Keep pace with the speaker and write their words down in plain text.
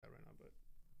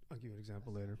give you an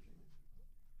example later.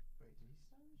 Wait, did he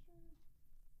start streaming?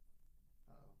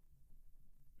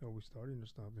 Oh, we starting or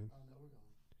stopping? Oh no, we're going.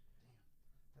 Damn,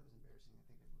 that was embarrassing. I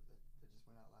think that just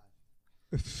went out live.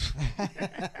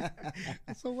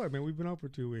 So what, man? We've been out for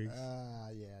 2 weeks.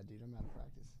 Yeah, dude, I'm out of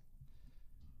practice.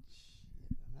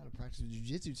 Shit, I'm out of practice with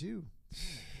jiu-jitsu too.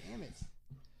 Damn it.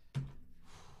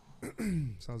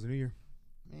 So how's the new year?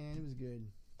 Man, it was good.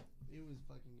 It was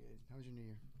fucking good. How was your new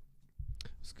year?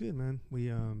 It's good, man.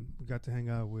 We got to hang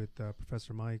out with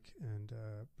Professor Mike and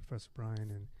Professor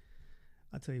Brian, and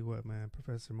I tell you what, man,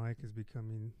 Professor Mike is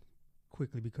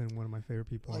quickly becoming one of my favorite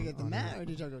people. Like at the mat, or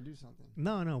did y'all go do something?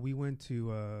 No, we went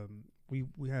to we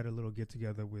had a little get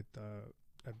together with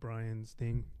at Brian's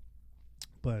thing,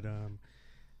 but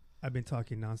I've been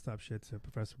talking nonstop shit to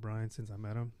Professor Brian since I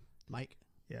met him. Mike.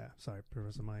 Yeah, sorry,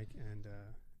 Professor Mike, and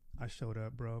I showed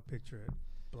up, bro. Picture it: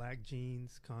 black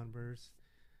jeans, Converse,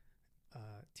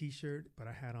 T-shirt, but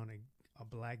I had on a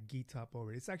black gi top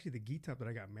over it. It's actually the gi top that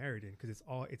I got married in because it's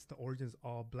the origins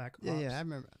all black. Yeah, I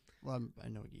remember. Well, I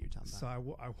know what you're talking about. So I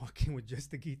walk in with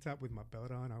just the gi top with my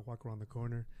belt on. I walk around the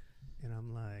corner, and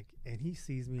I'm like, and he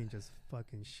sees me and just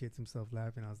fucking shits himself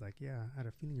laughing. I was like, yeah, I had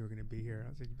a feeling you were gonna be here. I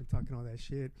was like, you've been talking all that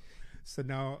shit. So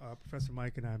now Professor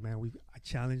Mike and I, man, I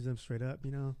challenged him straight up, you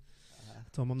know. I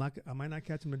told him I might not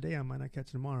catch him today, I might not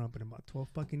catch him tomorrow, but in about 12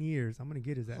 fucking years, I'm gonna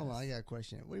get his ass. Hold on, I got a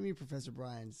question. What do you mean, Professor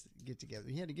Brian's get together?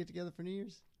 He had to get together for New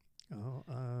Year's? Oh,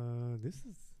 this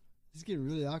is getting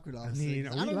really awkward. I mean,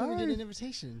 I don't remember getting an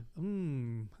invitation.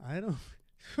 I don't.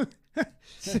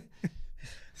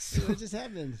 So what just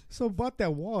happened? So about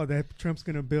that wall that Trump's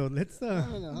gonna build, let's talk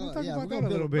about that a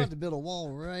little bit. We're about to build a wall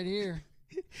right here.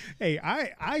 Hey,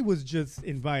 I was just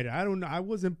invited. I don't know.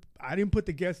 I didn't put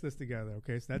the guest list together.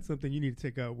 Okay, so that's something you need to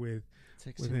take up with.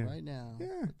 Text him right now.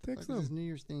 Yeah, text him. This New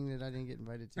Year's thing that I didn't get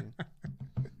invited to.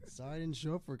 Sorry, I didn't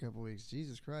show up for a couple weeks.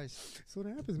 Jesus Christ. So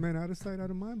what happens, man? Out of sight,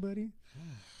 out of mind, buddy.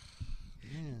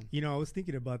 Man. You know, I was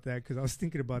thinking about that because I was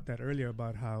thinking about that earlier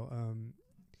about how.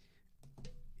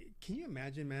 Can you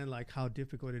imagine, man, like how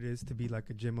difficult it is to be like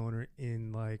a gym owner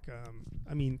in like,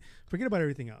 I mean, forget about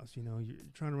everything else. You know, you're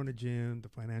trying to run a gym, the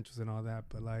financials and all that.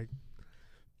 But like,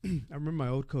 I remember my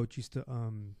old coach used to,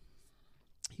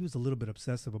 he was a little bit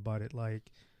obsessive about it. Like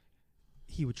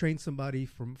he would train somebody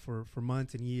for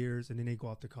months and years, and then they go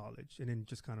off to college and then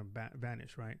just kind of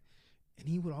vanish, right? And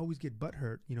he would always get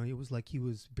butthurt. You know, it was like he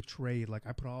was betrayed. Like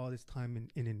I put all this time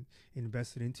in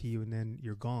invested into you, and then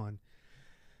you're gone.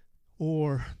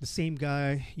 Or the same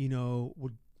guy, you know,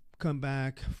 would come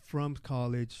back from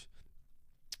college,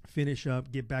 finish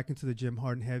up, get back into the gym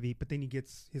hard and heavy, but then he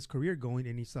gets his career going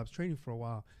and he stops training for a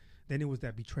while. Then it was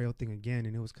that betrayal thing again,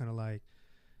 and it was kind of like,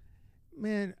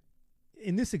 man,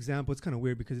 in this example, it's kind of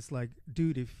weird because it's like,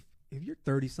 dude, if you're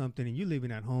 30-something and you're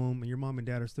living at home and your mom and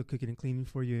dad are still cooking and cleaning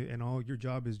for you and all your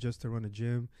job is just to run a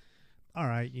gym, all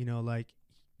right, you know, like,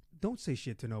 don't say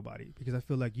shit to nobody because I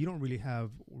feel like you don't really have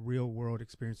real world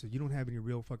experiences. You don't have any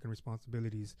real fucking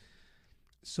responsibilities.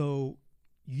 So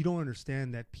you don't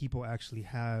understand that people actually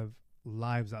have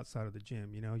lives outside of the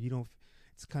gym. You know, you don't,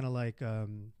 it's kind of like,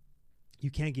 you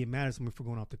can't get mad at somebody for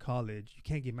going off to college. You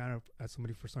can't get mad at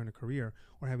somebody for starting a career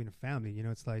or having a family. You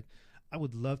know, it's like, I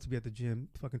would love to be at the gym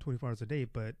fucking 24 hours a day,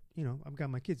 but you know, I've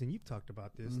got my kids and you've talked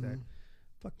about this, that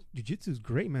fuck jiu-jitsu is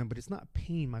great, man, but it's not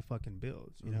paying my fucking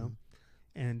bills, you know?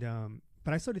 And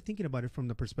but I started thinking about it from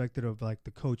the perspective of like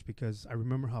the coach because I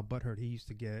remember how butthurt he used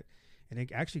to get, and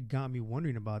it actually got me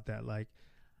wondering about that. Like,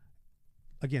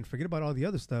 again, forget about all the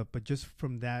other stuff, but just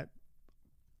from that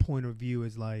point of view,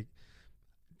 is like,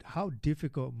 how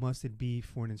difficult must it be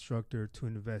for an instructor to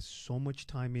invest so much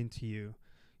time into you,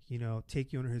 you know,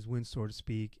 take you under his wing, so to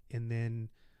speak, and then,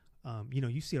 you know,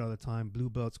 you see it all the time. Blue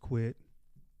belts quit.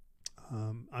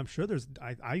 I'm sure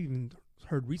I even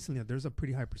heard recently that there's a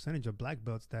pretty high percentage of black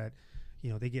belts that,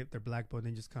 you know, they get their black belt and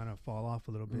then just kind of fall off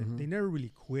a little bit. They never really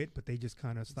quit, but they just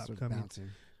kind of stop coming. Bouncing.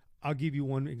 I'll give you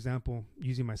one example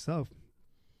using myself.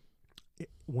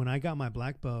 When I got my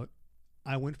black belt,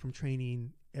 I went from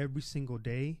training every single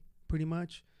day pretty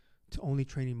much to only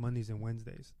training Mondays and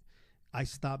Wednesdays. I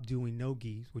stopped doing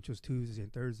no-gis, which was Tuesdays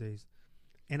and Thursdays.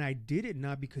 And I did it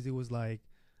not because it was like,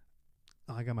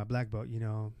 oh, I got my black belt, you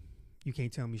know, you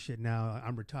can't tell me shit now,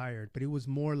 I'm retired. But it was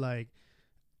more like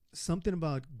something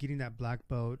about getting that black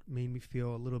belt made me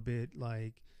feel a little bit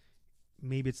like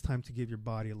maybe it's time to give your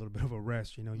body a little bit of a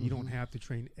rest. You know, you don't have to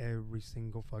train every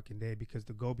single fucking day, because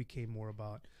the goal became more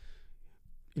about,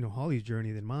 you know, Holly's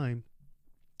journey than mine.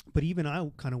 But even I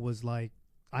kind of was like,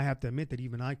 I have to admit that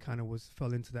even I kind of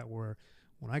fell into that, where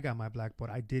when I got my black belt,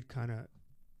 I did kind of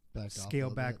scale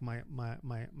back my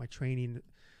training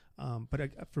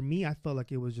But for me, I felt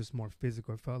like it was just more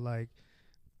physical. I felt like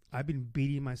I've been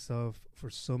beating myself for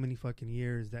so many fucking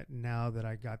years that now that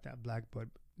I got that black belt,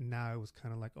 now it was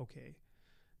kind of like, okay,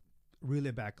 reel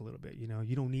it back a little bit. You know,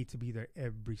 you don't need to be there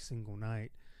every single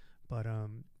night. But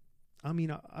I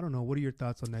mean, I don't know. What are your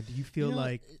thoughts on that? Do you feel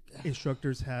like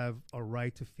instructors have a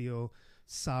right to feel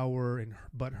sour and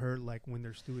butthurt like when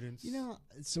they're students? You know,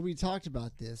 so we talked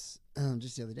about this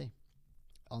just the other day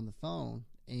on the phone,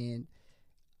 and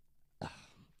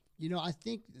you know, I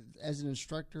think as an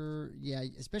instructor, yeah,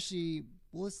 especially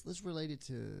let's relate it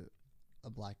to a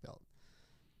black belt,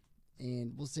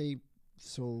 and we'll say,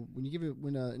 so when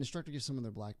an instructor gives someone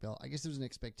their black belt, I guess there's an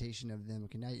expectation of them.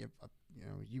 Okay, now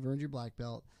you've earned your black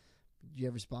belt. You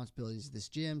have responsibilities at this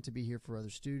gym to be here for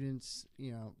other students,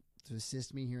 you know, to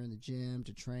assist me here in the gym,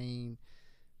 to train,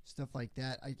 stuff like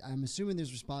that. I'm assuming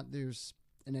there's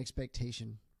an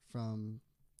expectation from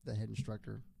the head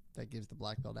instructor that gives the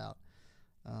black belt out.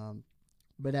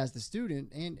 But as the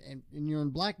student, and you're in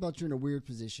black belt, you're in a weird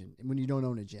position when you don't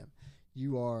own a gym.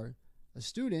 You are a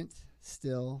student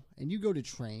still, and you go to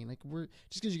train. Like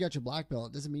just because you got your black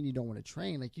belt doesn't mean you don't want to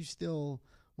train. Like you still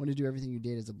want to do everything you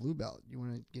did as a blue belt. You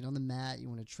want to get on the mat, you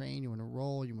want to train, you want to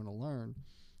roll, you want to learn.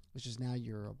 It's just now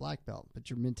you're a black belt, but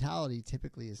your mentality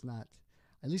typically is not,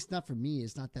 at least not for me,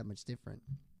 it's not that much different.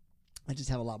 I just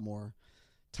have a lot more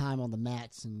time on the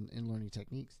mats and learning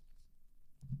techniques.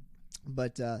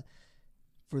 But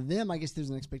for them, I guess there's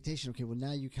an expectation. Okay, well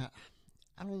now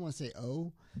I don't want to say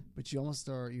but you almost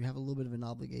you have a little bit of an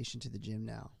obligation to the gym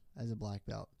now as a black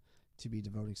belt to be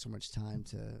devoting so much time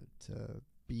to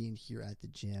being here at the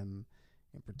gym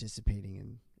and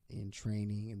participating in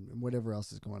training and whatever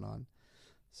else is going on.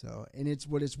 So, and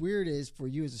what's weird is for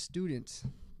you as a student,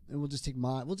 and we'll just take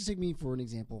me for an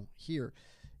example here,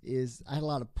 is I had a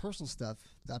lot of personal stuff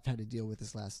that I've had to deal with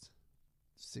this last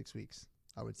 6 weeks,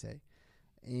 I would say.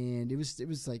 And it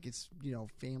was like, it's, you know,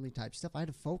 family type stuff. I had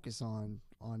to focus on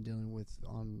dealing with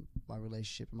on my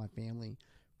relationship and my family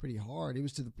pretty hard. It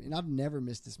was and I've never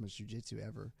missed this much jiu-jitsu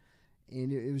ever.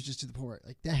 And it was just to the point where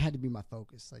like that had to be my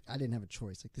focus. Like I didn't have a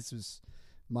choice. Like this was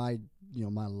my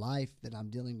life that I'm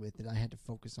dealing with, that I had to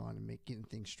focus on and getting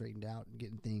things straightened out and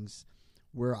getting things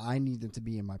where I need them to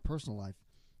be in my personal life,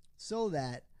 so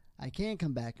that I can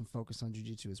come back and focus on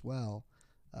jiu-jitsu as well.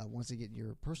 Once I get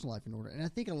your personal life in order. And I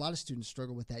think a lot of students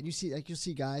struggle with that. And you'll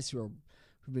see guys who've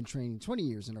been training 20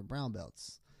 years and are brown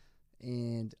belts.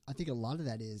 And I think a lot of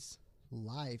that is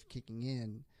life kicking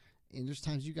in. And there's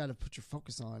times you got to put your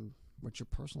focus on what your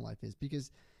personal life is,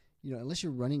 because, you know, unless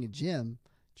you're running a gym,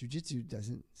 jiu-jitsu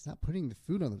it's not putting the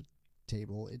food on the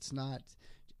table. It's not,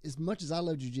 as much as I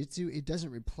love jiu-jitsu, it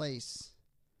doesn't replace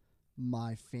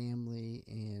my family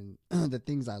and the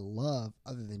things I love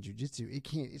other than jiu-jitsu.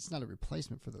 It's not a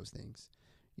replacement for those things.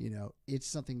 You know, it's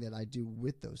something that I do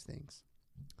with those things.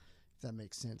 If that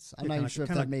makes sense. I'm not even sure if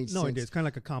that made sense. No, it is. It's kind of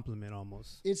like a compliment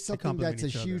almost. It's something that's a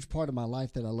huge part of my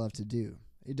life that I love to do.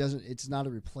 It's not a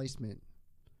replacement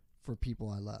for people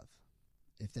I love.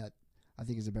 If that, I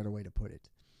think, is a better way to put it.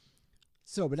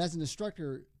 So, but as an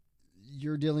instructor,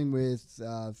 you're dealing with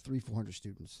 300-400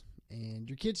 students, and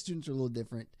your kid students are a little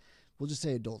different. We'll just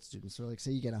say adult students. So like say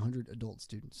you get 100 adult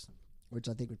students, which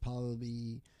I think would probably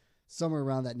be somewhere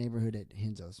around that neighborhood at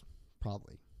Henzo's,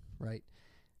 probably, right?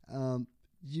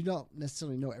 You don't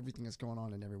necessarily know everything that's going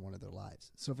on in every one of their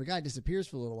lives. So if a guy disappears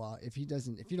for a little while, if you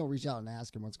don't reach out and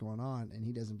ask him what's going on, and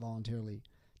he doesn't voluntarily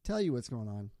tell you what's going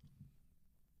on,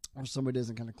 or somebody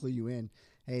doesn't kind of clue you in,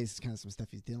 hey, this is kind of some stuff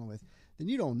he's dealing with, then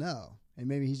you don't know. And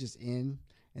maybe he's just in,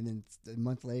 and then a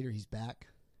month later he's back,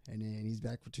 and then he's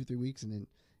back for 2-3 weeks, and then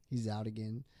he's out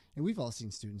again. And we've all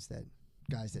seen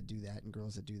guys that do that and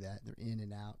girls that do that. They're in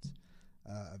and out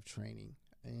of training.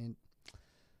 And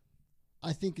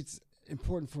I think it's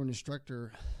important for an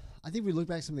instructor. I think we look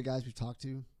back at some of the guys we've talked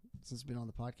to since we've been on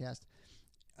the podcast.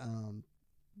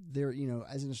 They're, you know,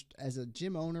 as a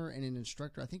gym owner and an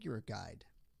instructor, I think you're a guide.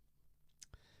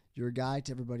 You're a guide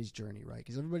to everybody's journey, right?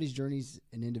 Because everybody's journey is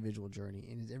an individual journey,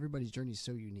 and everybody's journey is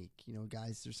so unique. You know,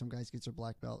 there's some guys get their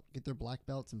black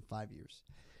belts in 5 years,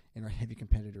 and are heavy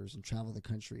competitors and travel the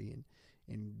country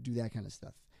and do that kind of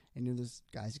stuff. And then there's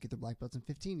guys that get their black belts in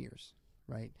 15 years,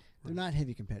 right? They're not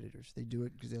heavy competitors. They do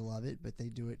it because they love it, but they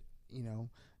do it, you know,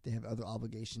 they have other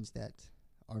obligations that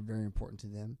are very important to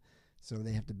them. So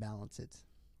they have to balance it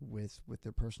with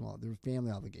their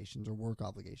family obligations or work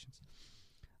obligations.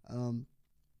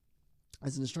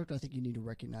 As an instructor, I think you need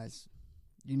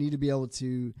to be able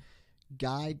to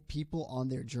guide people on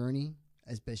their journey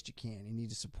as best you can. You need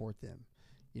to support them.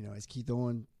 You know, as Keith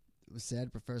Owen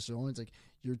said, Professor Owen's like,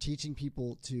 you're teaching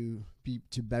people to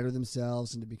better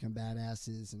themselves and to become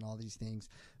badasses and all these things.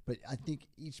 But I think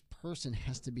each person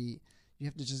has to be. You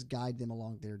have to just guide them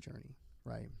along their journey,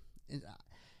 right? And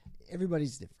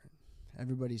everybody's different.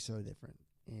 Everybody's so different,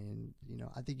 and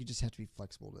I think you just have to be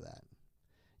flexible to that.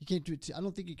 You can't do it. I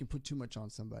don't think you can put too much on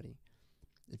somebody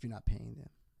if you're not paying them.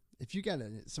 If you got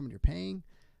someone you're paying,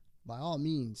 by all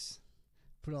means,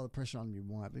 put all the pressure on them you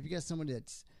want. But if you got someone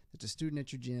that's a student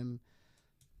at your gym,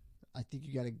 I think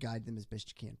you got to guide them as best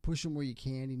you can. Push them where you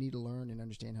can. You need to learn and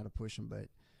understand how to push them. But,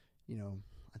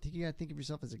 I think you got to think of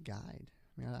yourself as a guide.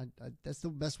 I mean, that's the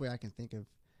best way I can think of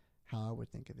how I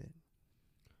would think of it.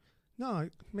 No,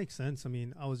 it makes sense. I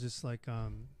mean, I was just like,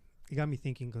 it got me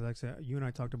thinking because, like I said, you and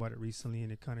I talked about it recently,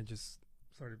 and it kind of just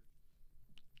started,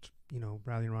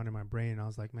 rallying around in my brain. And I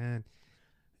was like, man,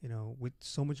 with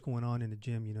so much going on in the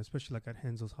gym, especially like at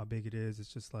Henzel's, how big it is,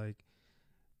 it's just like,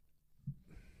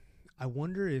 I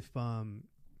wonder if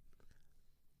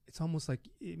it's almost like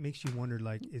it makes you wonder,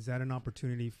 like, is that an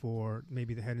opportunity for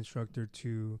maybe the head instructor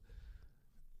to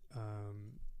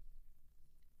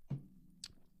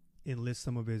enlist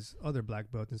some of his other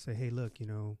black belts and say, hey, look,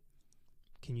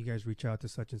 can you guys reach out to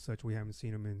such and such? We haven't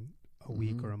seen him in a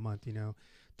week or a month,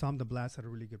 Tom DeBlas had a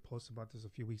really good post about this a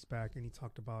few weeks back, and he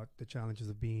talked about the challenges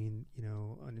of being,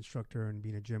 an instructor and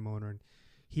being a gym owner. And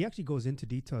he actually goes into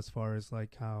detail as far as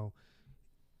like how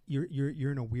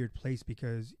you're in a weird place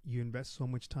because you invest so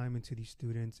much time into these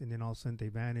students, and then all of a sudden they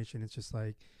vanish, and it's just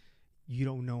like, you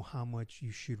don't know how much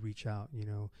you should reach out.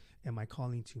 Am I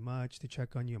calling too much to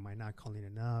check on you? Am I not calling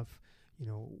enough?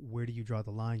 Where do you draw the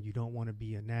line? You don't want to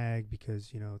be a nag because,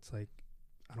 it's like,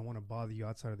 I don't want to bother you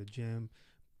outside of the gym,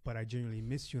 but I genuinely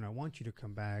miss you and I want you to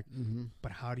come back.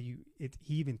 But how do you,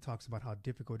 he even talks about how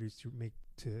difficult it is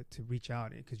to reach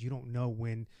out, because you don't know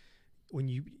when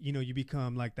you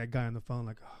become like that guy on the phone,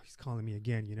 like, oh, he's calling me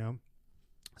again,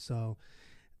 So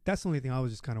that's the only thing I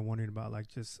was just kind of wondering about, like,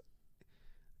 just,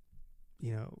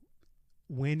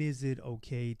 when is it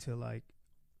okay to like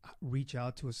reach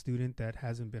out to a student that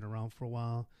hasn't been around for a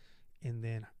while, and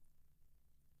then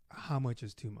how much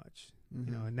is too much,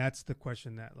 and that's the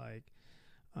question that, like,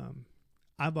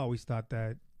 I've always thought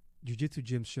that jiu-jitsu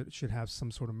gyms should have some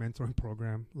sort of mentoring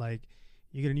program. Like,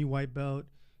 you get a new white belt,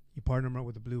 you partner him up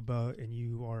with a blue belt, and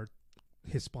you are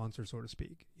his sponsor, so to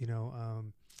speak.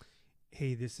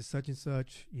 Hey, this is such and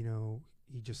such,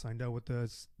 he just signed up with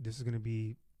us. This is going to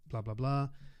be blah, blah, blah.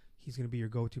 He's going to be your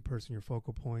go-to person, your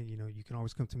focal point. You can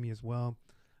always come to me as well.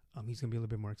 He's going to be a little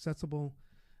bit more accessible.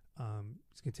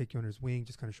 He's going to take you under his wing,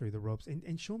 just kind of show you the ropes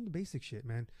and show him the basic shit,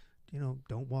 man.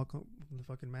 Don't walk on the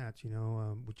fucking mats,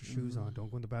 with your shoes on. Don't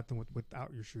go in the bathroom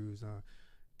without your shoes.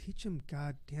 Teach him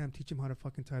how to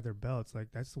fucking tie their belts. Like,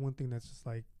 that's the one thing that's just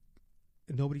like,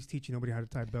 nobody's teaching nobody how to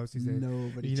tie belts these days.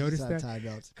 Nobody you teaches notice how that? to tie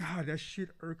belts. God, that shit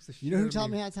irks the shit. You know who taught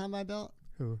me how to tie my belt?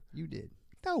 Who? You did.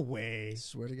 No way. I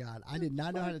swear to God, I did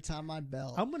not know how to tie my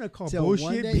belt. I'm gonna call Till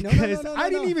bullshit day, because I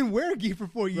didn't even wear gi for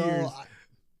 4 years.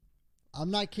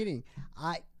 I'm not kidding.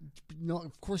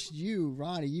 Of course,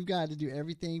 Ronnie, you've got to do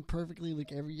everything perfectly.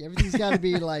 Like everything's got to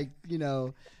be like,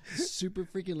 super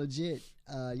freaking legit.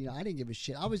 I didn't give a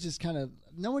shit. I was just kind of,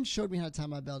 no one showed me how to tie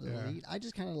my belt at Elite. I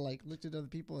just kind of like looked at other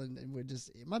people and would just,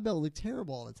 my belt looked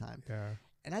terrible all the time. Yeah.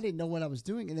 And I didn't know what I was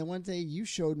doing. And then one day you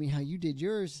showed me how you did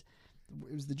yours.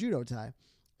 It was the judo tie.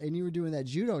 And you were doing that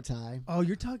judo tie. Oh,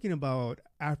 you're talking about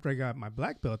after I got my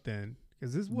black belt then.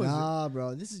 Because this was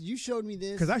bro. You showed me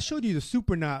this. Because I showed you the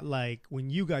super knot like when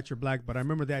you got your black belt. I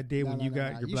remember that day when you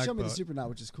got your black belt. You showed me the super knot,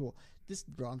 which is cool. This,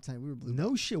 bro, I'm telling you, we were blue belts.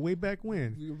 No shit, way back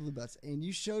when. We were blue belts. And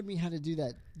you showed me how to do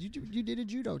that. You did a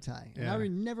judo tie. And I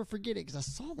would never forget it because I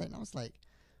saw that and I was like,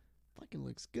 fucking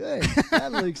looks good.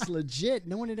 That looks legit.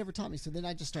 No one had ever taught me. So then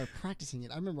I just started practicing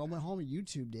it. I remember I went home and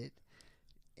YouTubed it.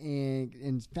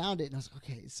 And found it, and I was like,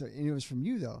 okay. So, and it was from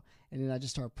you though, and then I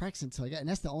just started practicing until I got. And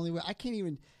that's the only way. I can't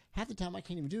even half the time. I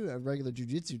can't even do a regular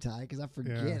jiu-jitsu tie because I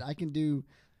forget. Yeah.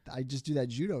 I just do that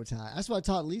judo tie. That's what I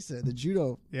taught Lisa, the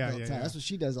judo tie. That's what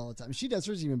she does all the time. She does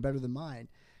hers even better than mine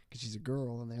because she's a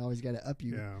girl and they always got to up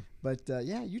you. Yeah. But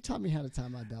you taught me how to tie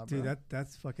my belt, dude. Bro.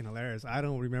 That's fucking hilarious. I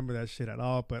don't remember that shit at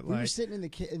all. But we were sitting in the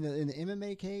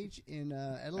MMA cage in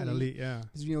at Elite, yeah.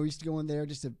 Because we used to go in there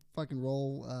just to fucking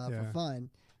roll for fun.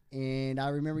 And I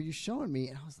remember you showing me,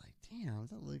 and I was like, damn,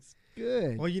 that looks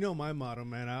good. Well, my motto,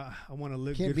 man, I want to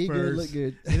look Can't good be first.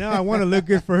 Good, look good. I want to look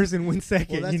good first and win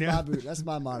second. Well, that's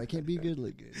my motto. Can't be good,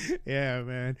 look good. Yeah,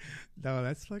 man. No,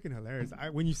 that's fucking hilarious.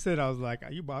 When you said, I was like,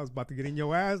 I was about to get in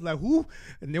your ass. Like, who?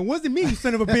 And it wasn't me, you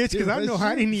son of a bitch, because I know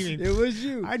I didn't even. It was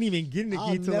you. I didn't even get in the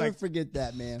gi till never forget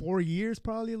that, man. 4 years,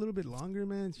 probably a little bit longer,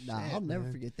 man. I'll never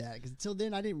forget that, because until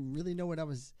then, I didn't really know what I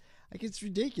was. Like, it's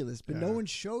ridiculous, but no one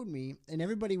showed me, and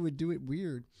everybody would do it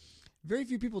weird. very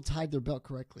few people tied their belt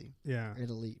correctly. Yeah. At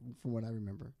Elite, from what I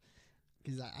remember.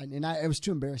 Because I was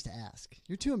too embarrassed to ask.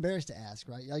 You're too embarrassed to ask,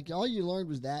 right? Like all you learned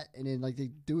was that, and then like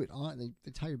they do it on,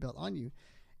 they tie your belt on you,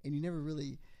 and you never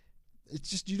really. It's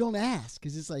just you don't ask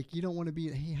because it's like you don't want to be.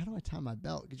 Hey, how do I tie my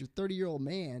belt? Because you're a 30-year-old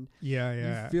man.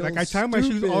 Yeah. You feel Like I tie my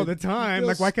shoes all the stupid. time.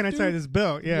 Like why can't I tie this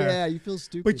belt? Yeah, you feel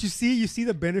stupid. But you see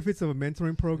the benefits of a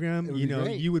mentoring program. It would You be know,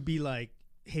 great. you would be like,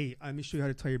 hey, I'm gonna show you how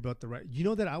to tie your belt the right. You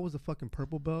know that I was a fucking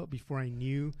purple belt before I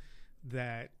knew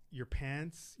that your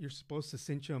pants you're supposed to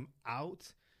cinch them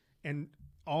out. And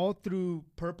all through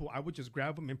purple, I would just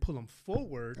grab them and pull them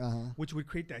forward, which would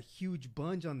create that huge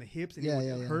bunge on the hips, and it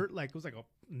would hurt like it was like a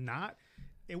knot.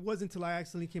 It wasn't until I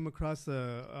accidentally came across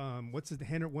one of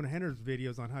Henner's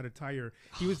videos on how to tie your.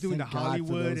 He was doing the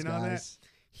Hollywood and all that.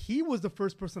 He was the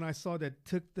first person I saw that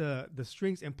took the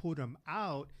strings and pulled them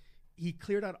out. He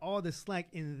cleared out all the slack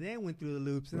and then went through the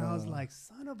loops, and I was like,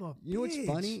 "Son of a!" You know what's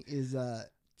funny is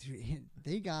dude,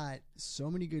 they got so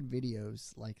many good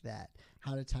videos like that.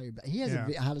 How to tie your belt. He has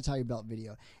a how to tie your belt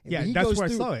video. And that's where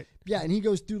I saw it. Yeah, and he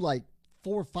goes through like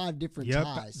 4 or 5 different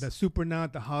ties. The super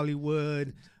knot, the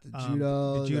Hollywood, the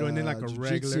judo, and then like a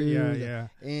regular. Jitsu,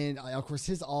 and of course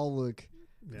his all look.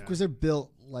 Yeah. Of course they're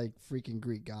built like freaking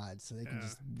Greek gods, so they can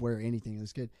just wear anything. It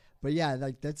looks good. But yeah,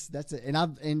 like that's it. And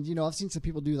I've seen some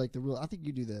people do like the real. I think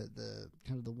you do the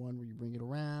kind of the one where you bring it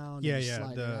around. And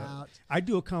slide it out. I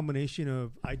do a combination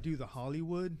of I do the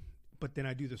Hollywood, but then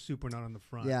I do the super knot on the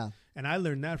front. Yeah. And I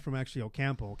learned that from actually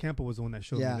Ocampo. Ocampo was the one that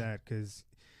showed me that because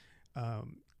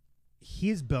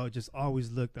his belt just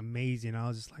always looked amazing. I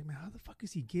was just like, man, how the fuck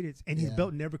does he get it? And his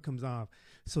belt never comes off.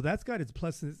 So that's got its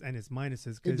pluses and its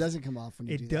minuses. It doesn't come off when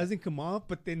you do that. It doesn't come off,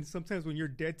 but then sometimes when you're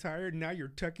dead tired, now you're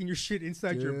tucking your shit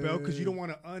inside your belt because you don't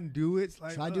want to undo it. It's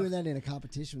like, try doing that in a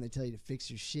competition when they tell you to fix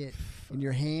your shit and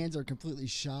your hands are completely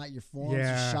shot, your forearms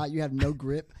are shot, you have no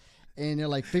grip. And they're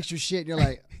like, fix your shit. And you're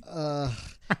like, and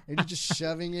you're just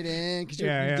shoving it in because you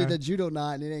did the judo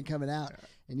knot and it ain't coming out.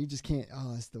 And you just can't.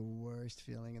 Oh, it's the worst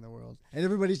feeling in the world. And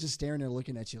everybody's just staring there,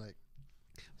 looking at you like.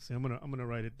 See, I'm gonna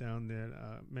write it down. That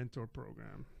mentor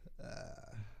program.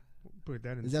 Put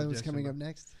that in. Is that what's coming up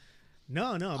next?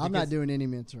 No. I'm not doing any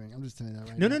mentoring. I'm just telling you that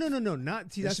right now. No.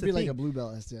 Not. See, that that's should the be thing. like a blue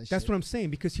belt. That's what I'm saying.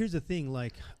 Because here's the thing.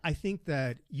 Like, I think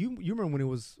that you remember when it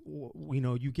was,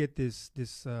 you get this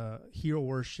hero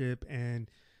worship and.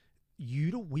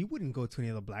 We wouldn't go to any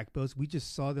of the black belts. We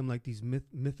just saw them like these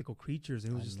mythical creatures,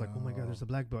 and it was just like, oh my god, there's a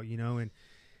black belt, and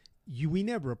we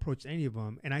never approached any of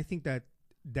them. And I think that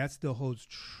still holds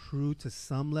true to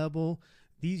some level.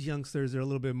 These youngsters are a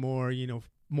little bit more,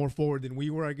 more forward than we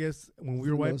were, I guess, when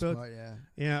we were white belts.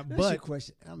 Yeah. But a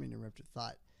question. I don't mean to interrupt your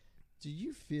thought. Do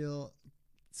you feel?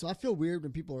 So I feel weird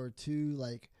when people are too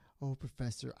like, oh,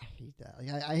 professor. I hate that.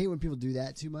 Like I hate when people do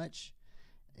that too much.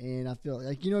 And I feel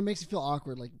like, it makes me feel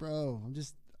awkward. Like, bro, I'm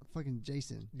just fucking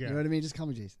Jason. Yeah. You know what I mean? Just call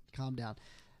me Jason. Calm down.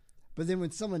 But then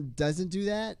when someone doesn't do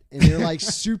that and they're like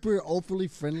super overly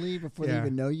friendly before they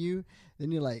even know you,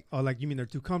 then you're like, oh, like you mean they're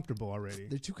too comfortable already?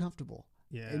 They're too comfortable.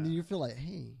 Yeah. And then you feel like,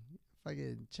 hey,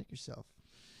 fucking check yourself.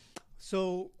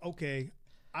 So, okay.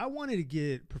 I wanted to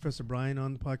get Professor Brian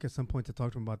on the podcast at some point to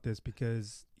talk to him about this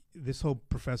because this whole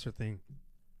professor thing.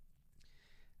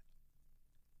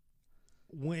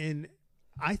 When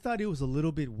I thought it was a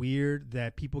little bit weird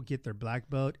that people get their black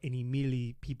belt and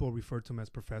immediately people refer to him as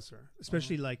professor,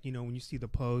 especially like, when you see the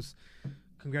post,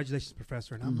 congratulations,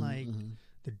 professor. And I'm like,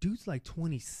 the dude's like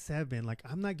 27. Like,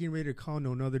 I'm not getting ready to call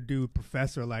no another dude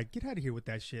professor. Like, get out of here with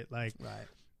that shit. Like,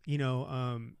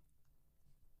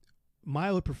 my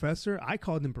old professor, I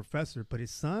called him professor, but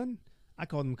his son, I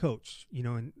called him coach,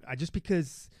 and I just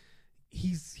because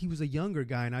he was a younger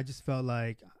guy and I just felt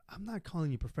like I'm not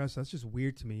calling you professor. That's just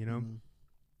weird to me,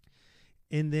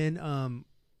 And then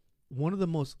one of the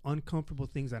most uncomfortable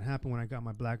things that happened when I got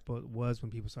my black belt was when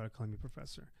people started calling me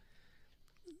professor.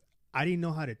 I didn't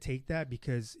know how to take that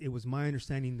because it was my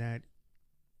understanding that,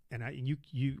 and you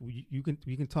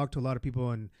can talk to a lot of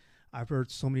people, and I've heard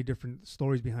so many different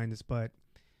stories behind this, but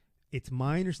it's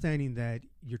my understanding that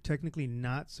you're technically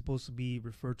not supposed to be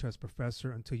referred to as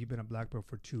professor until you've been a black belt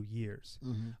for 2 years.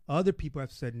 Other people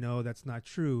have said, no, that's not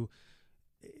true.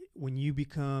 When you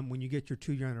get your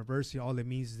 2-year anniversary, all it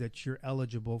means is that you're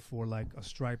eligible for like a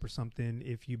stripe or something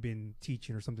if you've been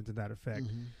teaching or something to that effect.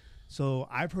 So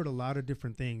I've heard a lot of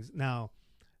different things. Now,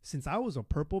 since I was a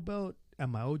purple belt at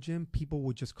my old gym, people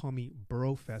would just call me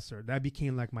Brofessor. That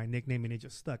became like my nickname and it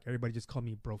just stuck. Everybody just called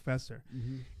me Brofessor.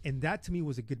 And that to me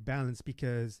was a good balance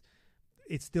because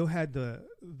it still had the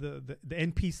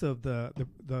end piece of the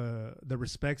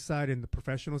respect side and the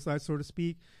professional side, so to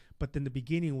speak. But then the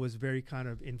beginning was very kind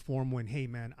of informal and, hey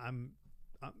man, I'm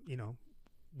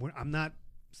I'm not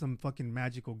some fucking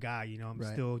magical guy, you know. I'm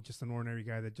Right. still just an ordinary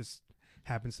guy that just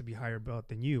happens to be higher belt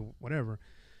than you, whatever.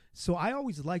 So I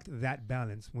always liked that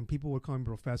balance. When people would call me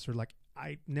professor, like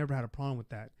I never had a problem with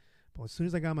that. But as soon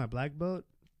as I got my black belt,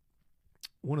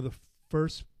 one of the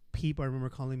first people I remember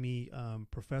calling me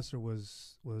professor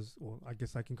was well, I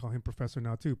guess I can call him professor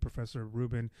now too, Professor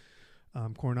Ruben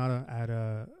Coronado at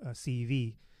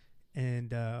CEV.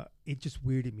 And it just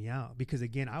weirded me out because,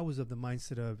 again, I was of the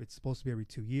mindset of it's supposed to be every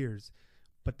 2 years.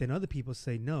 But then other people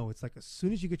say, no, it's like as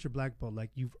soon as you get your black belt, like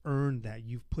you've earned that.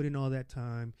 You've put in all that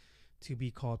time to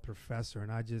be called professor.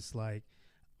 And I just like,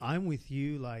 I'm with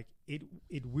you. Like it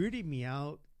weirded me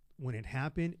out when it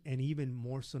happened, and even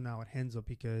more so now at Henzo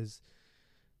because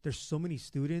there's so many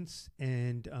students,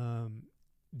 and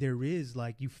there is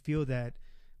like, you feel that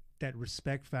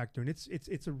respect factor, and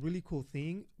it's a really cool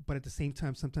thing. But at the same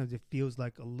time, sometimes it feels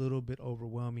like a little bit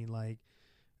overwhelming. Like,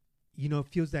 you know, it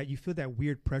feels that you feel that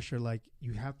weird pressure, like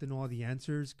you have to know all the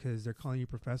answers because they're calling you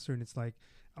professor, and it's like,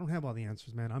 I don't have all the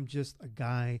answers, man. I'm just a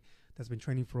guy that's been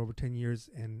training for over 10 years,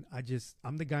 and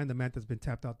I'm the guy in the mat that's been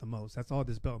tapped out the most. That's all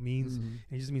this belt means. Mm-hmm. And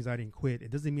it just means I didn't quit.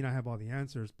 It doesn't mean I have all the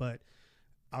answers, but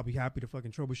I'll be happy to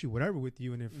fucking troubleshoot whatever with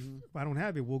you. And if I don't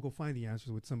have it, we'll go find the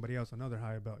answers with somebody else, another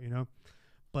higher belt, you know?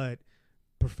 But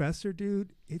professor,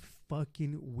 dude, it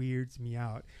fucking weirds me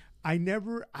out. I don't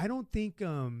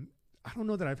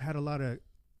know that I've had a lot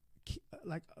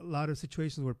of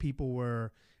situations where people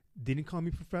didn't call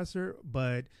me professor,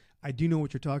 but I do know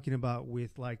what you're talking about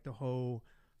with like the whole,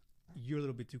 you're a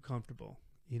little bit too comfortable,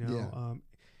 you know? Yeah.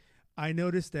 I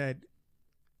noticed that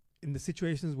in the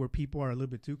situations where people are a little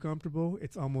bit too comfortable,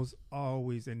 it's almost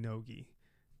always a no-gi,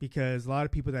 because a lot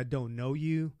of people that don't know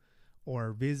you or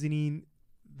are visiting,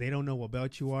 they don't know what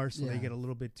belt you are, so they get a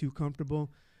little bit too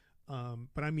comfortable.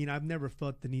 But I mean, I've never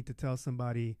felt the need to tell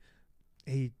somebody,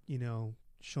 hey, you know,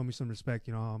 show me some respect.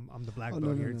 You know, I'm the black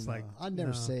belt here. It's like, I'd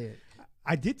never say it.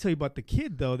 I did tell you about the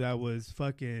kid though that was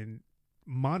fucking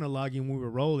monologuing when we were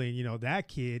rolling. You know, that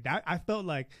kid. I felt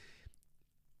like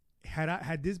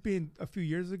had this been a few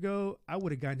years ago, I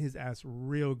would have gotten his ass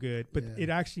real good. But it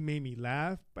actually made me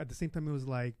laugh. But at the same time, it was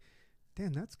like,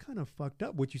 damn, that's kind of fucked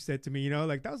up what you said to me. You know,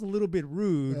 like that was a little bit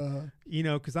rude. You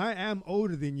know, because I am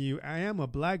older than you. I am a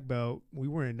black belt. We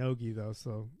weren't no-gi though,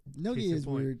 so no-gi is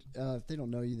weird. If they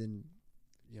don't know you, then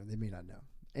you know they may not know.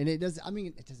 And it does. I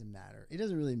mean, it doesn't matter. It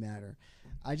doesn't really matter.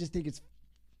 I just think it's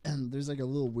there's like a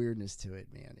little weirdness to it,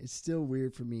 man. It's still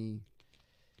weird for me.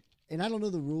 And I don't know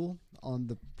the rule on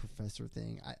the professor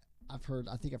thing. I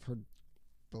think I've heard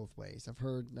both ways. I've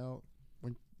heard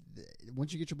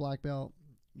once you get your black belt,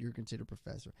 you're considered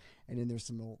professor. And then there's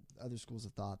some other schools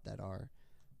of thought that are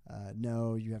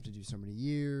no, you have to do so many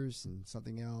years and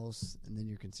something else, and then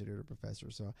you're considered a professor.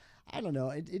 So I don't know.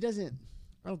 It doesn't.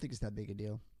 I don't think it's that big a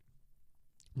deal.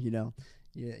 You know,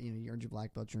 you earned your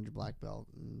black belt,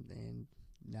 and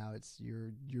now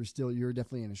you're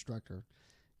definitely an instructor.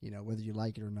 You know, whether you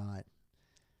like it or not,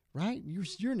 right?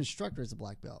 You're an instructor as a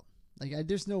black belt. Like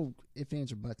there's no ifs,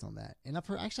 ands, or buts on that. And I've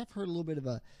heard a little bit of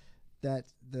that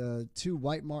the two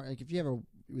white mark. Like if you have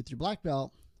with your black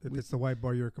belt, if it's the white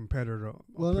bar, you're a competitor.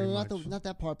 Well, no, not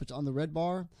that part, but on the red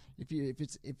bar, if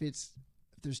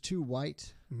there's two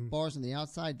white bars on the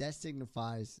outside, that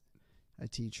signifies a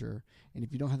teacher. And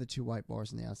if you don't have the two white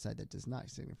bars on the outside, that does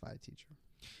not signify a teacher.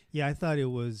 Yeah, I thought it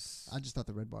was. I just thought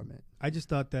the red bar meant. I just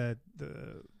thought that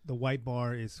the white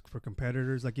bar is for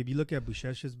competitors. Like if you look at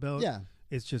Bouchech's belt,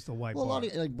 it's just a white bar. Well, a lot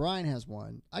of, like Brian has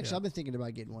one. Actually, I've been thinking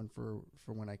about getting one for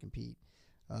when I compete.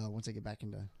 Once I get back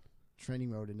into training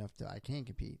mode enough that I can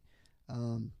compete.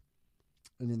 And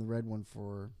then the red one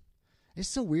for. It's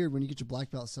so weird when you get your black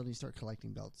belt, suddenly you start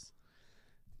collecting belts.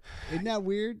 Isn't that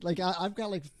weird? Like I've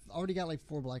got already got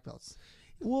 4 black belts.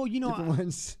 Well, you know, different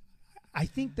ones. I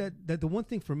think that the one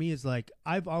thing for me is like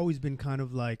I've always been kind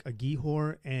of like a gi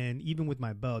whore, and even with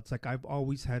my belts, like I've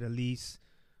always had at least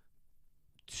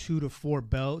 2 to 4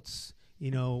 belts. You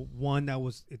know, one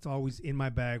it's always in my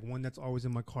bag, one that's always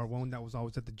in my car, one that was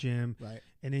always at the gym, right?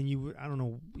 And then you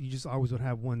just always would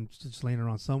have one just laying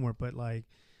around somewhere. But like,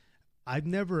 I've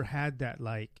never had that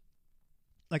like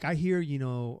I hear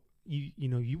you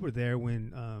were there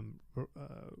when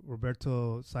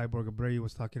Roberto Cyborg Abreu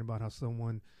was talking about how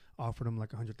someone offered him like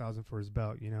 $100,000 for his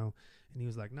belt, you know, and he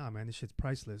was like, nah, man, this shit's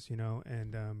priceless, you know.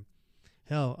 And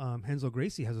Renzo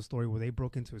Gracie has a story where they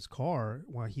broke into his car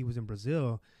while he was in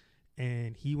Brazil,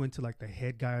 and he went to like the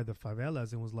head guy of the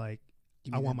favelas and was like,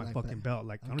 I want my fucking belt.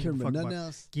 Like, I don't give a fuck about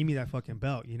else. Give me that fucking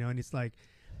belt, you know. And it's like,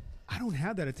 I don't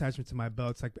have that attachment to my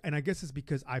belts. Like, and I guess it's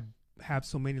because I have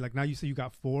so many. Like now you say you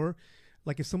got 4.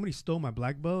 Like if somebody stole my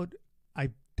black belt,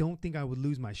 don't think I would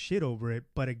lose my shit over it.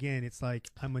 But again, it's like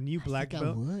I'm a new black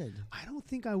belt. I don't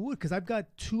think I would, because I've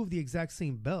got 2 of the exact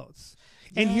same belts.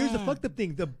 And here's the fucked up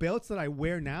thing: the belts that I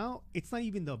wear now, it's not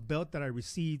even the belt that I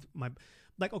received.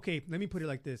 Like, okay, let me put it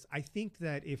like this. I think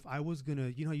that if I was gonna,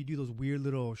 you know, how you do those weird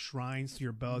little shrines to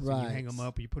your belts and you hang them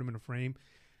up and you put them in a frame.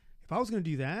 If I was gonna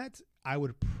do that, I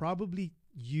would probably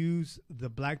use the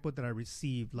black belt that I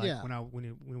received, like when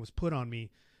it was put on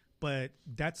me. But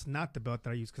that's not the belt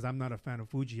that I use, because I'm not a fan of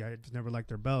Fuji. I just never liked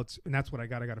their belts, and that's what I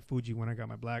got. I got a Fuji when I got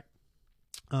my black.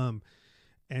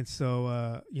 And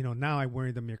so you know, now I'm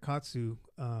wearing the Mirkatsu.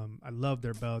 I love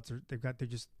their belts.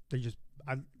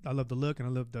 I love the look, and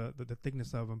I love the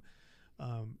thickness of them.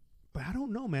 But I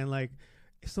don't know, man. Like,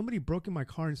 if somebody broke in my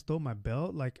car and stole my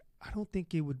belt, like, I don't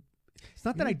think it would. It's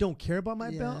not that I don't care about my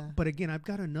belt, but again, I've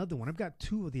got another one. I've got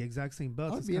 2 of the exact same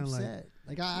belts. I would be upset.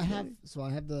 Like I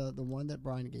have the one that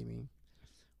Brian gave me,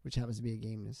 which happens to be a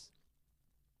gameness.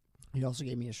 He also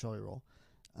gave me a shoulder roll.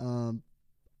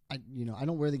 I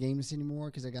don't wear the gameness anymore,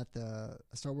 because I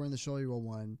started wearing the shoulder roll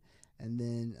one, and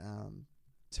then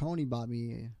Tony bought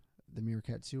me the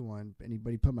Mirkatsu one,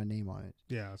 but he put my name on it.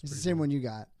 Yeah, it's the same one you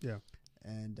got. Yeah.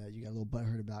 And you got a little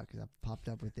butthurt about because I popped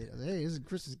up with it. I was like, hey, this is a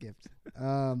Christmas gift.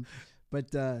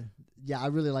 But I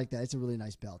really like that. It's a really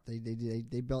nice belt. They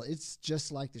built. It's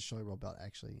just like the shoulder roll belt.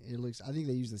 Actually, it looks. I think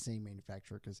they use the same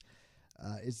manufacturer, because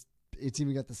it's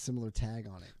even got the similar tag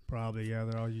on it. Probably, yeah.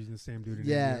 They're all using the same dude.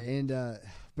 Yeah, and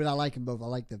but I like them both. I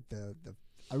like the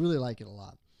I really like it a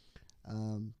lot.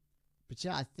 But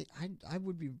yeah, I think I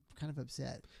would be kind of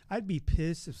upset. I'd be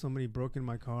pissed if somebody broke in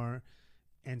my car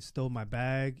and stole my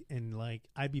bag, and like,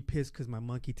 I'd be pissed because my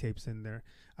monkey tape's in there.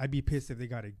 I'd be pissed if they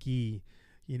got a gi,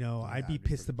 you know. I'd be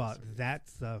pissed about that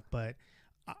stuff. But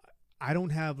I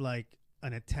don't have like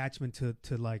an attachment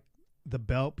to like the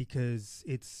belt, because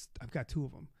I've got 2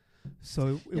 of them.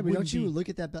 So but don't you look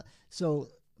at that belt? So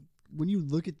when you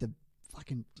look at the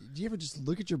fucking, do you ever just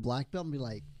look at your black belt and be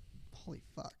like, holy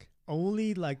fuck?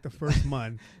 Only like the first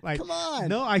month. Like, come on.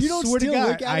 No, I you don't swear still to God,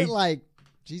 look at it like,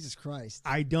 Jesus Christ.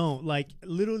 I don't. Like,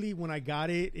 literally when I got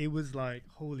it, it was like,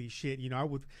 holy shit. You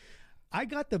know, I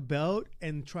got the belt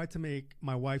and tried to make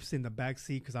my wife sit in the back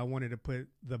seat, because I wanted to put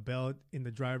the belt in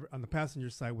on the passenger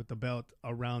side with the belt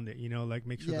around it, you know, like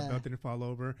make sure the belt didn't fall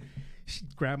over. She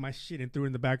grabbed my shit and threw it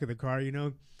in the back of the car, you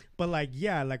know. But like,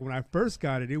 yeah, like when I first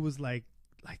got it, it was like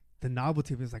the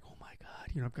novelty of it was like, oh my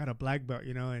God, you know, I've got a black belt,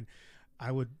 you know, and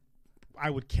I would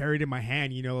carry it in my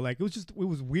hand, you know, like it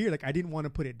was weird. Like, I didn't want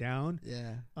to put it down.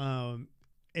 Yeah.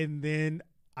 And then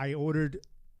I ordered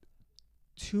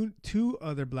two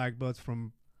other black belts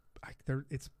from, like,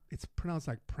 it's pronounced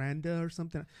like Pranda or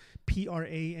something,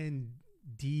 Prand.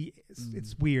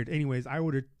 It's weird. Anyways, I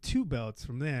ordered 2 belts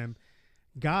from them,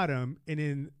 got them, and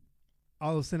then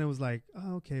all of a sudden it was like,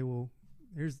 oh, okay, well,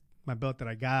 here's my belt that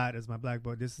I got as my black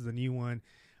belt. This is a new one,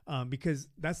 because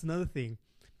that's another thing.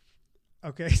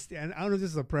 Okay, and I don't know if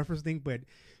this is a preference thing, but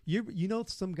you know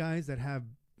some guys that have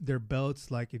their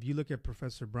belts, like if you look at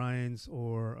Professor Brian's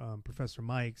or Professor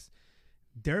Mike's,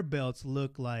 their belts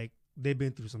look like they've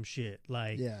been through some shit.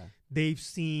 Like, they've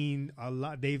seen a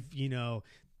lot. They've, you know,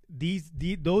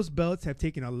 those belts have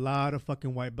taken a lot of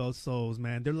fucking white belt souls,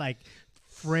 man. They're like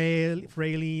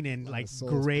frailing and like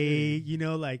gray, you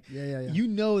know, like, you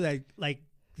know that, like,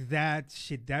 that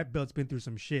shit, that belt's been through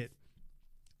some shit.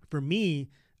 For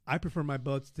me, I prefer my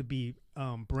belts to be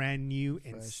brand new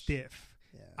and fresh, stiff.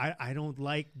 Yeah. I don't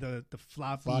like the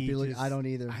floppy look. I don't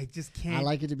either. I just can't. I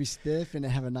like it to be stiff and to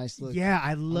have a nice look. Yeah,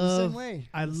 I love.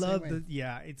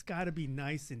 Yeah, it's got to be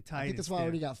nice and tight. I think that's why I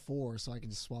already got 4, so I can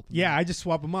just swap them. Yeah, out. I just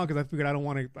swap them out because I figured I don't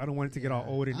want it to get all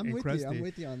old and crusty. I'm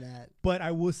with you on that. But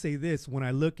I will say this: when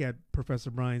I look at Professor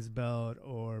Brian's belt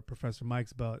or Professor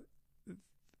Mike's belt,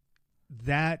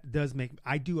 that does make,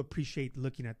 I do appreciate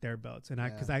looking at their belts, and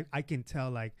because I can tell,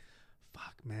 like,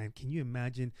 fuck, man, can you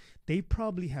imagine? They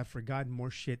probably have forgotten more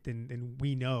shit than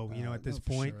we know, you know, at this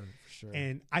point. For sure.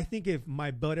 And I think if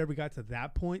my belt ever got to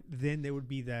that point, then there would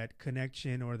be that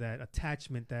connection or that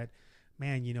attachment that,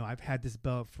 man, you know, I've had this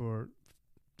belt for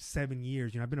 7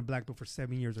 years. You know, I've been a black belt for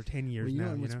 7 years or 10 years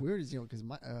now. What's weird is, you know, because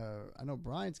I know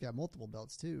Brian's got multiple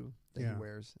belts too that he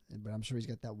wears, but I'm sure he's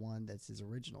got that one that's his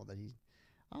original that he.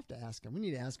 I'll have to ask him. We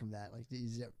need to ask him that. Like,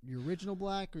 is it your original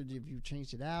black, or have you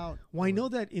changed it out? Well, I know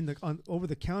that over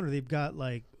the counter they've got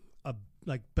like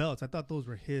belts. I thought those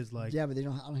were his. Like, yeah, but they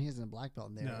don't. I don't think he has a black belt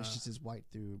in there. No. It's just his white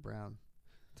through brown.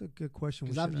 That's a good question.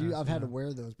 Because I've had to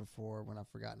wear those before when I've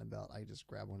forgotten a belt. I just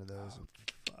grab one of those.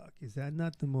 Fuck, is that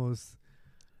not the most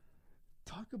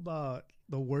talk about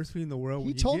the worst feeling in the world.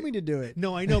 He told me to do it.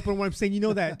 No, I know, but what I'm saying, you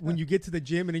know that when you get to the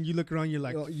gym and then you look around, you're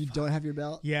like, you don't have your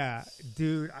belt? Yeah,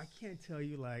 dude, I can't tell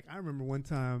you. Like, I remember one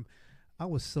time I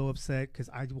was so upset because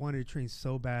I wanted to train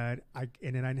so bad.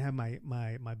 And then I didn't have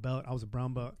my belt. I was a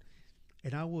brown belt.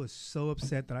 And I was so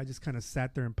upset that I just kind of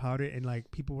sat there and pouted. And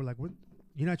like, people were like, "What?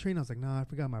 You're not training?" I was like, "Nah, I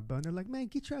forgot my belt." And they're like, "Man,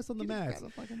 get your ass on the mat."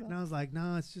 And I was like,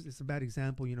 "Nah, it's a bad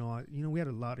example." You know, we had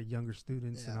a lot of younger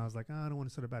students, and I was like, "I don't want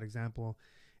to set a bad example."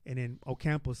 And then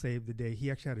Ocampo saved the day. He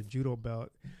actually had a judo belt,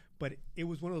 but it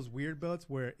was one of those weird belts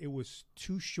where it was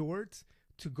too short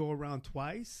to go around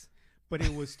twice, but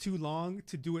it was too long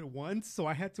to do it once. So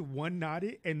I had to one knot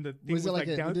it, and the thing was like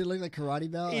down. Did it look like karate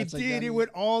belt? It did. It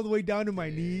went all the way down to my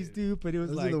knees, dude. But it was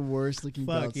those like are the worst looking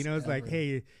belts. You know, it's ever. like,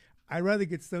 hey, I'd rather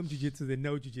get some jiu-jitsu than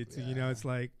no jiu-jitsu. You know, it's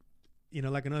like, you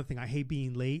know, like another thing. I hate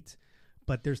being late,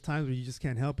 but there's times where you just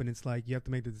can't help, and it's like you have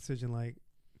to make the decision, like,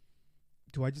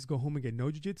 do I just go home and get no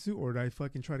jiu-jitsu, or do I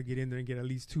fucking try to get in there and get at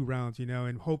least 2 rounds, you know,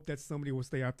 and hope that somebody will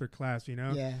stay after class, you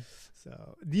know? Yeah.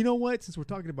 So, you know what? Since we're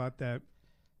talking about that,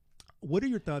 what are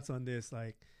your thoughts on this?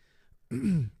 Like,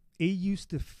 it used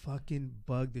to fucking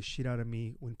bug the shit out of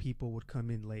me when people would come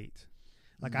in late.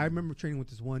 Like, I remember training with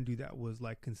this one dude that was,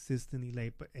 like, consistently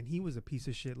late, and he was a piece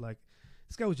of shit. Like,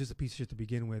 this guy was just a piece of shit to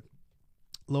begin with.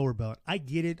 Lower belt. I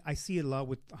get it. I see it a lot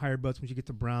with higher belts when you get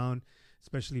to brown,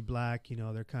 especially black, you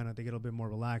know, they get a little bit more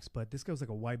relaxed. But this guy was like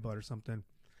a white belt or something.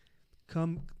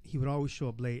 He would always show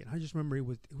up late. And I just remember it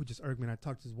would just irk me. And I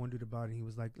talked to this one dude about it, and he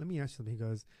was like, "Let me ask you something." He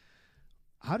goes,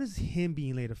 "How does him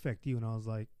being late affect you?" And I was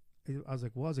like,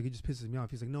 well, it just pisses me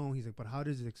off. He's like, "No." He's like, "But how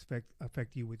does it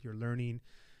affect you with your learning?"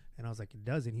 And I was like, "It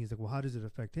doesn't." He's like, "Well, how does it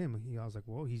affect him?" I was like,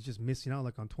 "Well, he's just missing out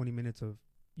like on 20 minutes of,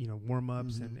 you know,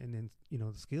 warm-ups and then, you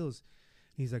know, the skills."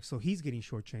 He's like, "So he's getting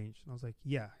shortchanged." And I was like,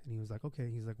 "Yeah." And he was like, "Okay."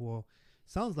 He's like, "Well,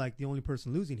 sounds like the only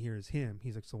person losing here is him."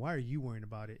 He's like, "So why are you worrying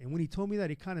about it?" And when he told me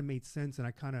that, it kind of made sense, and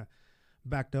I kind of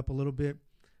backed up a little bit.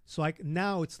 So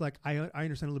now it's like I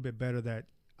understand a little bit better that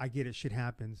I get it. Shit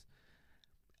happens.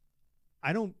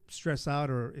 I don't stress out,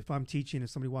 or if I'm teaching and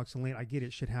somebody walks in late, I get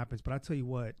it. Shit happens. But I tell you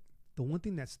what, the one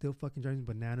thing that still fucking drives me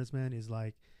bananas, man, is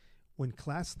like when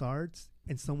class starts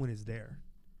and someone is there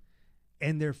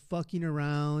and they're fucking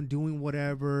around doing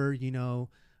whatever, you know.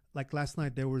 Like last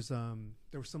night, there was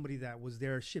somebody that was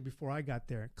there shit before I got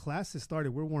there. Class has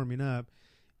started, we're warming up,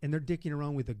 and they're dicking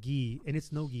around with a gi, and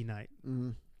it's no gi night.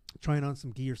 Trying on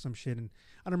some gi or some shit, and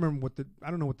I don't remember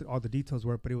what all the details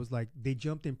were, but it was like they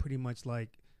jumped in pretty much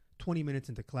like 20 minutes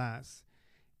into class,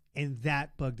 and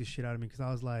that bugged the shit out of me because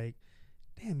I was like,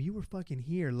 damn, you were fucking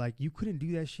here. Like, you couldn't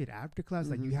do that shit after class.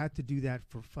 Like, you had to do that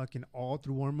for fucking all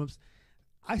through warm-ups.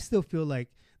 I still feel like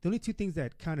the only two things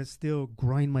that kind of still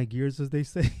grind my gears, as they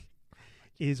say,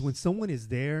 is when someone is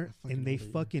there and they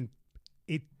fucking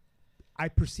it. I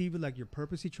perceive it like you're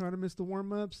purposely trying to miss the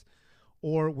warm-ups,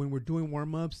 or when we're doing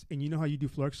warm-ups and you know how you do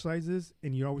floor exercises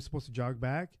and you're always supposed to jog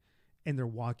back and they're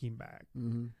walking back.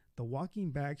 The walking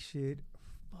back shit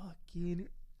fucking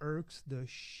irks the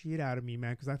shit out of me,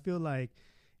 man, because I feel like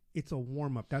it's a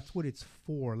warm-up. That's what it's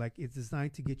for. Like, it's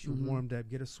designed to get you warmed up,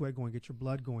 get a sweat going, get your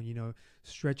blood going, you know,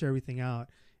 stretch everything out.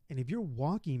 And if you're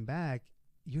walking back,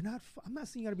 you're not I'm not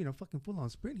saying you gotta be in a fucking full-on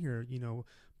sprint here, you know,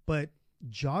 but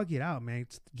jog it out, man.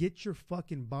 Get your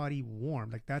fucking body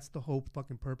warm. Like, that's the whole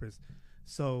fucking purpose.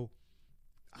 So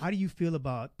how do you feel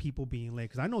about people being late?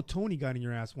 Because I know Tony got in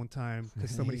your ass one time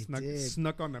because somebody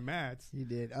snuck on the mats. He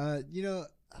did. You know,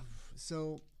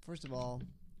 so first of all,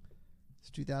 it's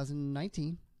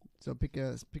 2019. So pick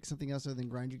something else other than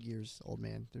grind your gears, old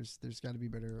man. There's got to be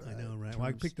better. I know, right? Terms, well,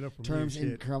 I picked it up from terms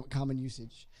you, in common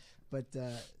usage. But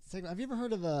second, have you ever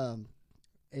heard of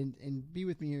and be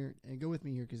with me here and go with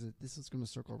me here because this is going to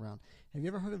circle around. Have you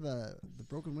ever heard of the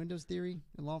broken windows theory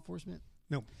in law enforcement?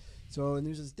 No. So, and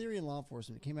there's this theory in law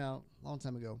enforcement. It came out a long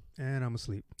time ago. And I'm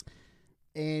asleep.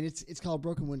 And it's called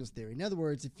broken windows theory. In other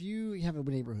words, if you have a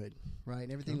neighborhood, right,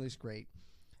 and everything looks great,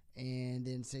 and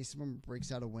then say someone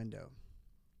breaks out a window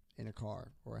in a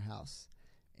car or a house,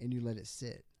 and you let it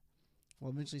sit,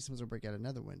 well, eventually someone's going to break out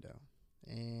another window,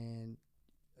 and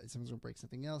someone's going to break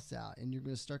something else out, and you're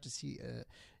going to start to see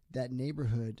that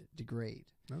neighborhood degrade.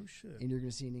 Oh, shit. And you're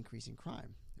going to see an increase in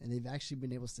crime. And they've actually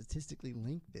been able to statistically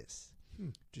link this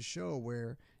to show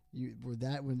when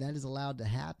that is allowed to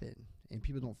happen, and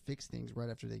people don't fix things right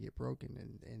after they get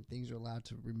broken, and things are allowed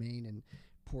to remain in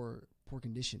poor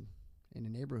condition in a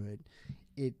neighborhood,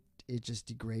 it just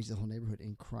degrades the whole neighborhood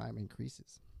and crime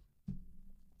increases.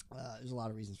 There's a lot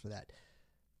of reasons for that,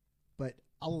 but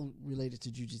I will relate it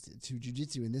to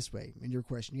jiu-jitsu in this way. In your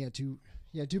question, you had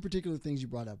two particular things you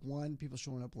brought up. One, people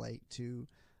showing up late. Two,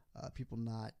 people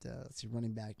not let's see,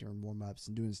 running back during warm-ups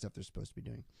and doing the stuff they're supposed to be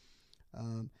doing.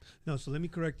 No, so let me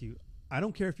correct you. I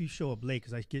don't care if you show up late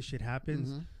because I get shit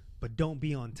happens, but don't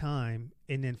be on time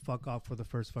and then fuck off for the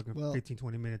first fucking 15,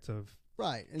 20 minutes of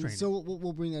right. And training. so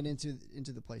we'll bring that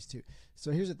into the place too.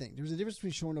 So here's the thing: there's a difference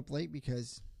between showing up late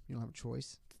because you don't have a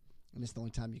choice, and it's the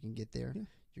only time you can get there. Yeah.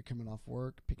 You're coming off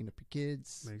work, picking up your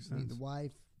kids, meeting the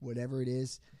wife, whatever it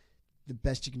is. The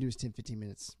best you can do is 10, 15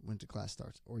 minutes when the class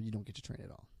starts, or you don't get to train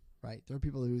at all. Right? There are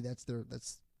people who that's their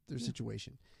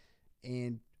situation,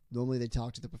 and normally they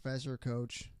talk to the professor or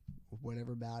coach or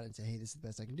whatever about it and say, hey, this is the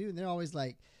best I can do. And they're always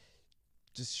like,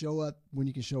 just show up when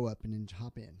you can show up and then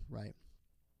hop in, right?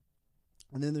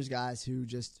 And then there's guys who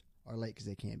just are late because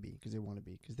they can be, because they want to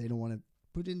be, because they don't want to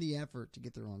put in the effort to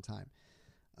get there on time.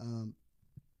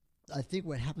 I think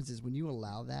what happens is when you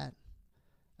allow that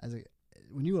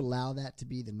to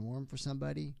be the norm for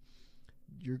somebody,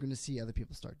 you're going to see other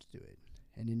people start to do it.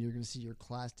 And then you're going to see your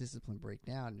class discipline break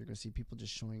down. And you're going to see people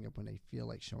just showing up when they feel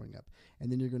like showing up. And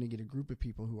then you're going to get a group of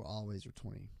people who always are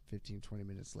 15, 20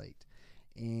 minutes late.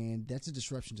 And that's a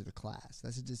disruption to the class.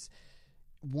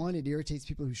 One, it irritates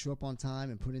people who show up on time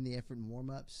and put in the effort in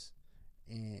warm-ups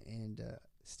and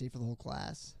stay for the whole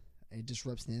class. It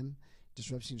disrupts them. It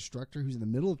disrupts the instructor who's in the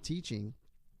middle of teaching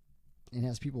and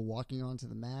has people walking onto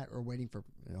the mat or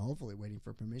hopefully waiting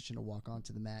for permission to walk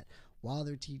onto the mat while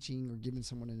they're teaching or giving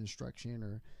someone an instruction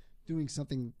or doing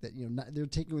something that, they're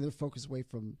taking their focus away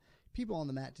from people on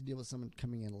the mat to deal with someone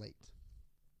coming in late.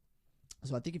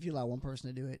 So I think if you allow one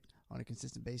person to do it on a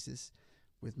consistent basis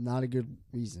with not a good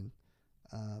reason,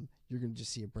 you're going to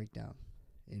just see a breakdown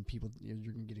in people.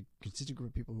 You're going to get a consistent group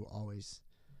of people who always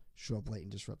show up late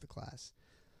and disrupt the class.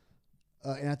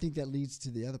 And I think that leads to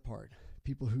the other part.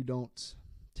 People who don't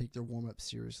take their warm-ups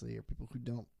seriously, or people who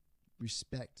don't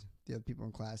respect the other people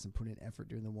in class and put in effort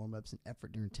during the warm-ups and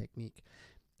effort during technique.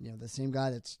 The same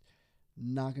guy that's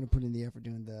not going to put in the effort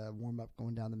doing the warm-up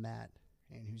going down the mat,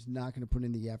 and who's not going to put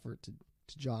in the effort to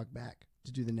jog back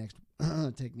to do the next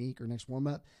technique or next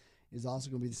warm-up, is also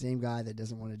going to be the same guy that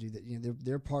doesn't want to do that.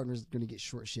 Their partner's going to get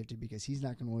short-shifted because he's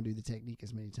not going to want to do the technique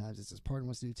as many times as his partner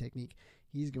wants to do the technique.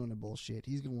 He's going to bullshit.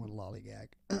 He's going to want to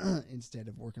lollygag instead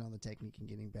of working on the technique and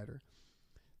getting better.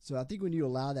 So I think when you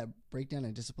allow that breakdown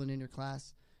and discipline in your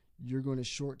class, you're going to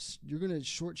short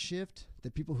shift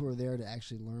the people who are there to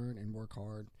actually learn and work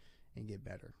hard and get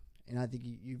better. And I think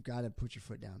you've got to put your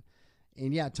foot down.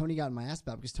 And yeah, Tony got in my ass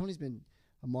about it because Tony's been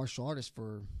a martial artist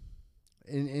for.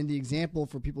 And the example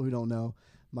for people who don't know,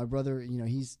 my brother,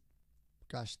 he's,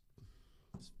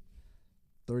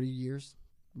 30 years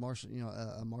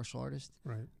a martial artist.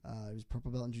 Right. He was purple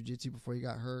belt in jiu-jitsu before he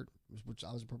got hurt, which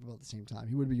I was a purple belt at the same time.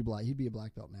 He'd be a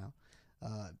black belt now.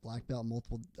 Black belt,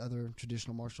 multiple other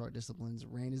traditional martial art disciplines.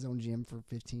 Ran his own gym for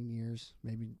 15 years,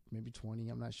 maybe 20.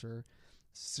 I'm not sure.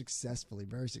 Successfully,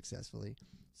 very successfully,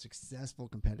 successful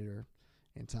competitor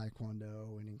in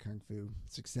Taekwondo and in Kung Fu.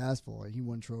 Successful. He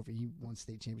won trophy. He won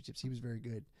state championships. He was very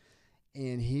good.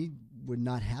 And he would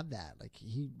not have that.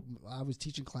 I was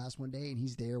teaching class one day and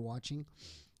he's there watching,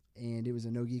 and it was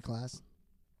a no-gi class.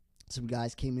 Some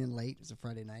guys came in late. It was a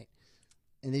Friday night,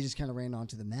 and they just kind of ran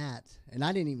onto the mat, and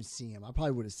I didn't even see him. I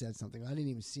probably would have said something. I didn't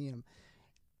even see him.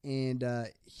 And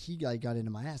he got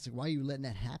into my ass. Why are you letting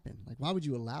that happen? Why would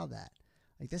you allow that?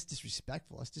 That's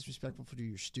disrespectful. That's disrespectful for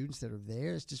your students that are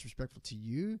there. It's disrespectful to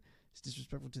you. It's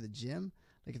disrespectful to the gym.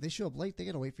 If they show up late, they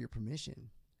got to wait for your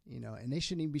permission, and they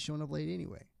shouldn't even be showing up late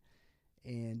anyway.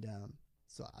 And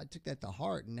so I took that to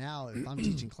heart. And now if I'm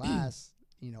teaching class,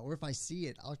 or if I see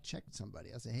it, I'll check somebody.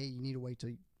 I'll say, hey, you need to wait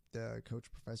till the coach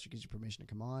or professor gives you permission to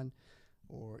come on,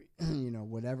 or,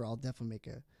 whatever. I'll definitely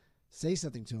say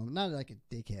something to him. Not like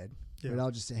a dickhead, but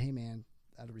I'll just say, hey, man,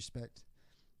 out of respect,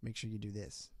 make sure you do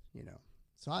this,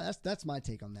 So that's my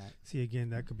take on that. See, again,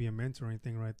 that could be a mentoring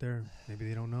thing right there. Maybe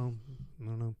they don't know. I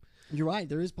don't know. You're right.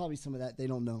 There is probably some of that they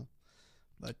don't know.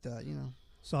 But,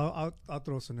 So I'll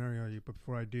throw a scenario at you. But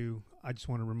before I do, I just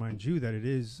want to remind you that it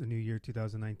is a new year,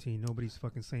 2019. Nobody's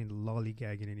fucking saying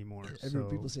lollygagging anymore.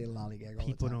 People say lollygag all the time.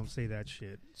 People don't say that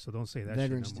shit. So don't say that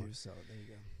Veterans shit no more. do, so there you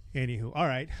go. Anywho, all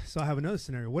right. So I have another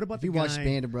scenario. What about if you watch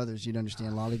Band of Brothers, you'd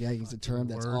understand lollygagging is a term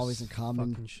that's always in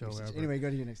common. Show ever. Anyway, go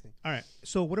to your next thing. All right.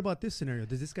 So what about this scenario?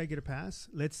 Does this guy get a pass?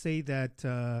 Let's say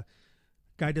that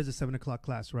guy does a 7 o'clock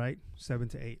class, right? 7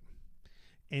 to 8.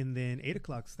 And then 8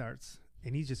 o'clock starts,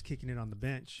 and he's just kicking it on the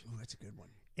bench. Oh, that's a good one.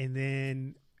 And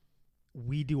then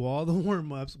we do all the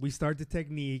warm-ups. We start the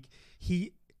technique.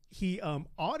 He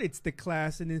audits the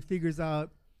class and then figures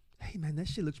out, hey, man, that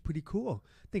shit looks pretty cool.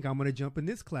 I think I'm going to jump in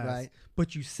this class. Right.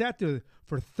 But you sat there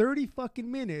for 30 fucking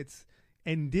minutes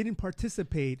and didn't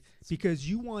participate because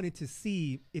you wanted to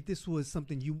see if this was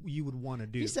something you would want to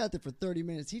do. He sat there for 30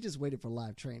 minutes. He just waited for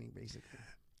live training, basically.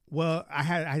 Well, I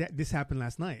had this happened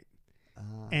last night,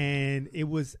 and it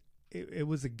was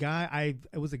a guy.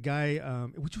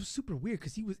 Which was super weird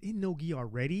because he was in no gi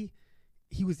already.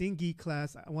 He was in gi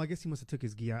class. Well, I guess he must have took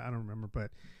his gi. I don't remember,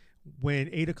 but when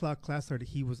 8 o'clock class started,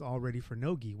 he was all ready for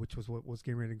no gi, which was what was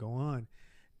getting ready to go on.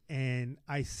 And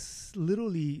I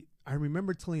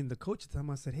remember telling the coach at the time,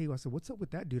 I said, what's up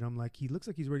with that dude? I'm like, he looks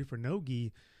like he's ready for no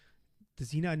gi.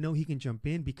 Does he not know he can jump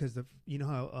in? Because you know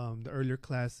how the earlier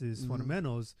class is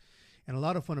fundamentals, and a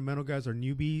lot of fundamental guys are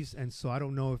newbies. And so I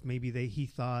don't know if maybe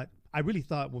I really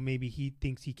thought, well, maybe he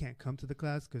thinks he can't come to the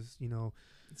class because, you know,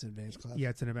 it's an advanced class. Yeah,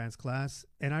 it's an advanced class.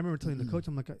 And I remember telling the coach,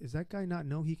 I'm like, is that guy not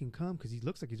know he can come? Because he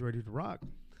looks like he's ready to rock.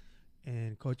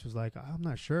 And coach was like, I'm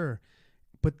not sure.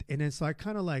 And then so I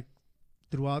kind of like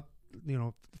throughout, you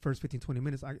know, the first 15, 20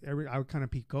 minutes, I would kind of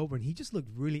peek over and he just looked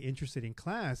really interested in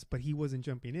class, but he wasn't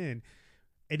jumping in.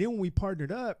 And then when we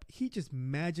partnered up, he just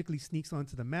magically sneaks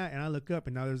onto the mat and I look up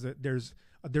and now there's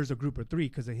a group of 3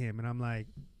 because of him. And I'm like,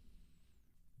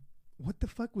 what the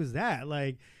fuck was that?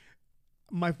 Like,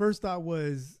 my first thought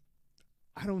was,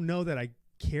 I don't know that I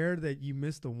care that you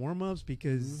missed the warm-ups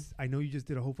because I know you just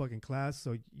did a whole fucking class,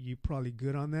 so you're probably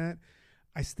good on that.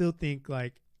 I still think,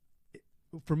 like,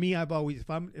 for me, I've always,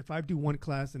 if I do one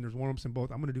class and there's warm-ups in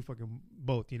both, I'm gonna do fucking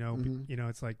both. You know, you know,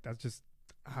 it's like that's just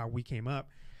how we came up.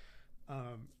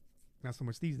 Not so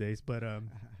much these days, but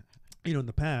you know, in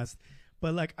the past.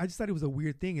 But like, I just thought it was a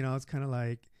weird thing, and I was kind of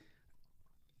like,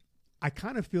 I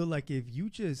kind of feel like if you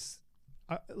just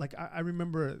I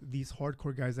remember these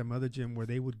hardcore guys at my other gym where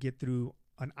they would get through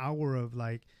an hour of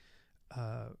like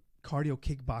cardio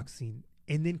kickboxing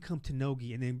and then come to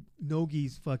Nogi, and then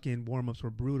Nogi's fucking warm-ups were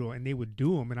brutal and they would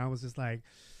do them, and I was just like,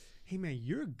 hey man,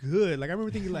 you're good. Like, I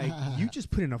remember thinking like, you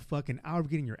just put in a fucking hour of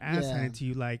getting your ass handed to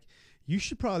you. Like, you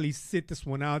should probably sit this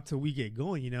one out till we get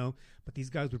going, you know? But these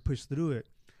guys would push through it.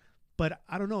 But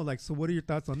I don't know, like, so what are your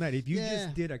thoughts on that? If you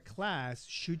just did a class,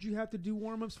 should you have to do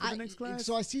warm-ups for the next class?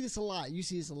 So I see this a lot. You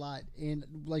see this a lot. And,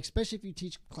 like, especially if you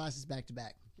teach classes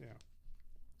back-to-back. Yeah.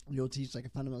 You'll teach, like, a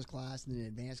fundamentals class and then an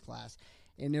advanced class.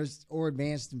 And or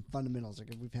advanced and fundamentals.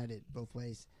 Like, we've had it both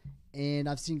ways. And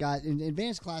I've seen guys, and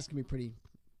advanced class can be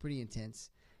pretty intense.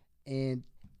 And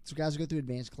so guys would go through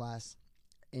advanced class.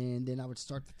 And then I would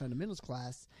start the fundamentals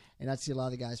class, and I'd see a lot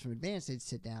of the guys from advanced. They'd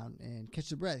sit down and catch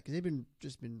their breath because they've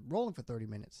just been rolling for 30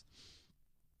 minutes.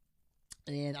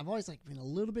 And I've always like been a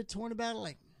little bit torn about it.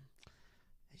 Like,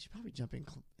 they should probably jump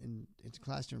into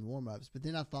class during warm-ups. But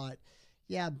then I thought,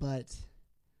 yeah, but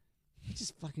they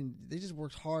just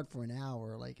worked hard for an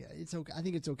hour. Like, it's okay. I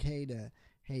think it's okay to,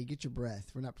 hey, get your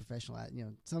breath. We're not professional.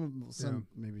 You know,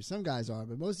 maybe some guys are,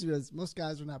 but most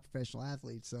guys are not professional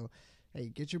athletes. So, hey,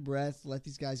 get your breath, let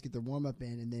these guys get their warm-up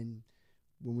in, and then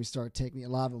when we start technique, a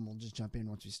lot of them will just jump in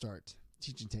once we start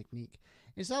teaching technique.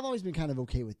 And so I've always been kind of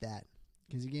okay with that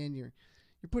because, again, you're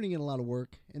putting in a lot of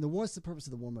work. And what's the purpose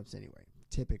of the warm-ups anyway,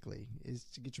 typically, is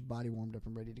to get your body warmed up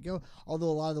and ready to go. Although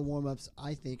a lot of the warm-ups,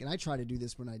 I think, and I try to do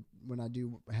this when I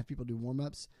have people do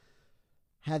warm-ups,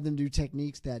 have them do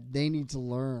techniques that they need to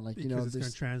learn. Like, because, you know, it's going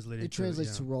to translate. It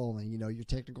translates to rolling, you know, your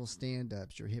technical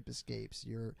stand-ups, your hip escapes,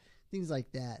 your things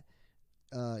like that.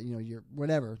 You know, your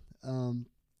whatever.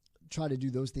 Try to do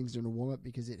those things during a warm up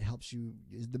because it helps you.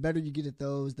 The better you get at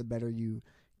those, the better you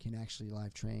can actually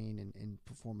live train and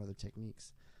perform other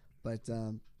techniques. But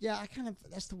yeah,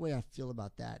 that's the way I feel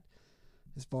about that.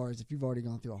 As far as if you've already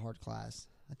gone through a hard class,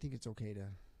 I think it's okay to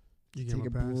take a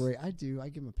break. I do. I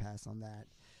give them a pass on that.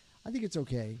 I think it's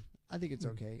okay.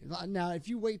 Okay. Now, if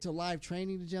you wait till live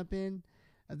training to jump in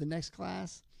at the next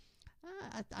class,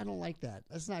 I don't like that.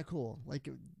 That's not cool. Like,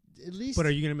 at least. But are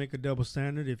you going to make a double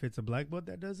standard if it's a black belt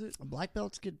that does it? Black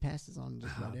belts get passes on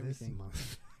just about everything.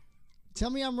 Tell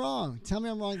me I'm wrong.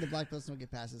 The black belts don't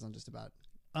get passes on just about.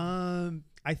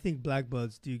 I think black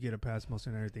belts do get a pass most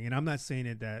on everything, and I'm not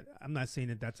saying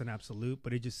that that's an absolute,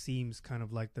 but it just seems kind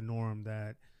of like the norm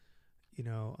that, you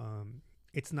know,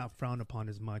 it's not frowned upon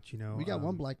as much. You know, we got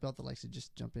one black belt that likes to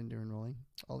just jump in during rolling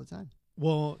all the time.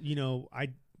 Well, you know, I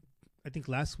think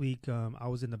last week I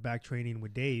was in the back training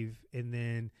with Dave, and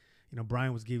then, you know,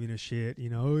 Brian was giving us shit, you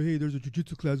know, oh, hey, there's a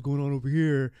jiu-jitsu class going on over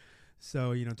here.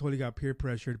 So, you know, totally got peer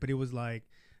pressured. But it was like,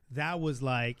 that was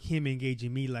like him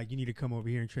engaging me, like, you need to come over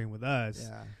here and train with us.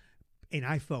 Yeah. And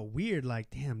I felt weird, like,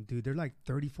 damn, dude, they're like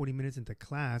 30, 40 minutes into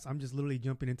class. I'm just literally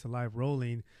jumping into live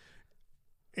rolling.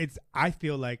 I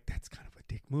feel like that's kind of a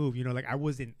dick move, you know, like I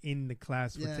wasn't in the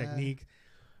class for technique.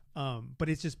 But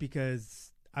it's just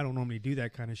because I don't normally do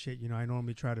that kind of shit. You know, I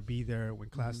normally try to be there when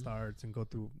class starts and go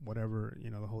through whatever, you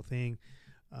know, the whole thing.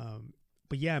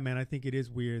 But yeah, man, I think it is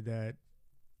weird that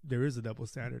there is a double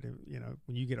standard. You know,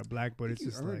 when you get a black belt, it's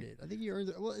just like, I think you earned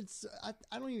it. Well, it's,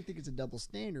 I don't even think it's a double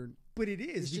standard. but it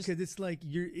is because it's like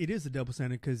it is a double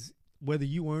standard because whether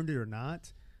you earned it or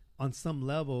not, on some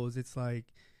levels, it's like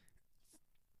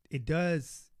it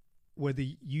does, whether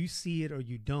you see it or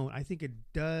you don't, I think it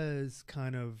does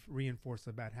kind of reinforce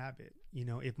a bad habit. You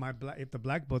know, if the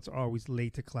black belts are always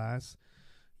late to class,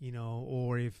 you know,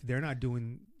 or if they're not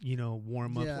doing, you know,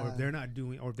 warm up, or if they're not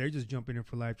doing, or if they're just jumping in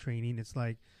for live training, it's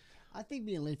like, I think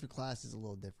being late for class is a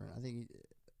little different. I think,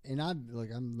 and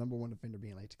I'm number one defender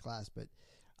being late to class, but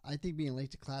I think being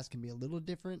late to class can be a little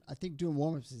different. I think doing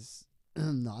warm ups is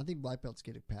no, I think black belts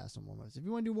get a pass on warm ups. If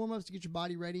you want to do warm ups to get your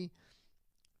body ready,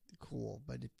 cool.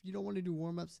 But if you don't want to do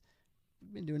warm ups,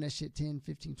 we've been doing that shit 10,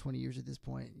 15, 20 years at this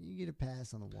point. You get a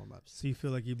pass on the warm ups. So you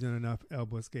feel like you've done enough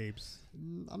elbow escapes?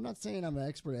 I'm not saying I'm an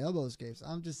expert at elbow escapes.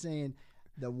 I'm just saying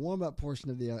the warm up portion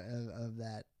of the of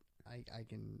that, I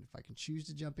can, if I can choose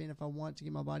to jump in if I want to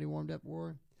get my body warmed up.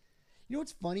 Or, you know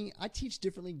what's funny? I teach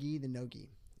differently gi than no gi,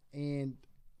 and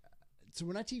so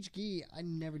when I teach gi, I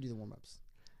never do the warm ups.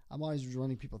 I'm always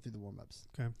running people through the warm ups.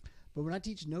 Okay. But when I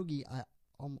teach no gi, I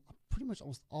pretty much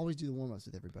almost always do the warm ups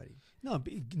with everybody. No,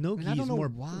 no gi is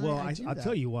more. Well, I'll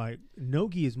tell you why. No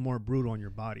gi is more brutal on your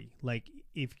body. Like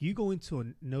if you go into a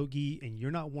no gi and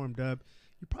you're not warmed up,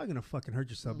 you're probably gonna fucking hurt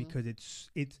yourself because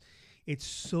it's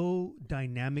so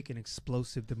dynamic and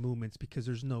explosive, the movements, because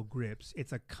there's no grips.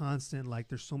 It's a constant, like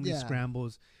there's so many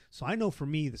scrambles. So I know for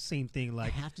me the same thing.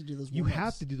 Like I have to do those. You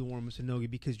have to do the warm ups in no gi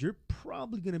because you're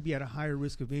probably gonna be at a higher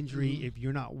risk of injury if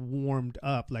you're not warmed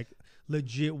up, like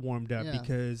legit warmed up,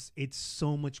 because it's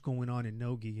so much going on in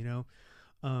no gi. You know,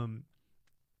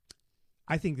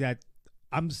 I think that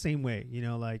I'm the same way. You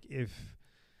know, like if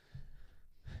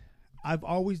I've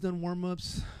always done warm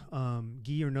ups,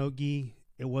 gi or no gi.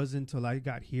 It wasn't until I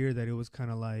got here that it was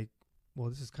kind of like, well,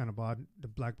 this is kind of odd. The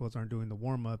black belts aren't doing the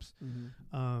warm ups,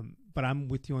 but I'm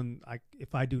with you on.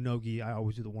 If I do no gi, I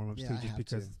always do the warm ups too, just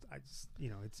because I just, you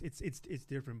know, it's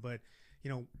different. But you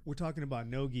know, we're talking about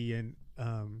no gi, and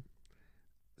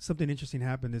something interesting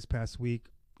happened this past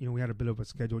week. You know, we had a bit of a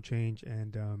schedule change,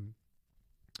 and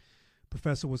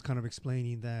Professor was kind of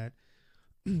explaining that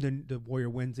the Warrior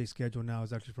Wednesday schedule now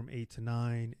is actually from 8 to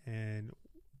 9, and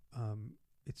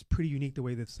it's pretty unique the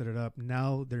way they've set it up.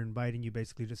 Now they're inviting you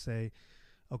basically to say,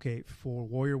 okay, for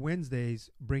Warrior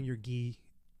Wednesdays, bring your gi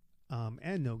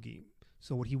and no gi.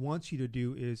 So what he wants you to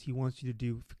do is he wants you to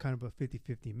do kind of a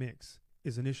 50-50 mix,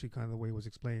 is initially kind of the way it was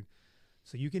explained.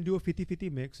 So you can do a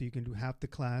 50-50 mix. So you can do half the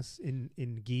class in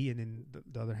gi and then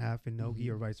the other half in no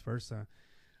gi, or vice versa.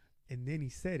 And then he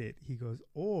said it. He goes,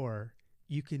 or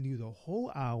you can do the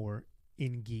whole hour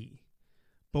in gi.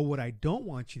 But what I don't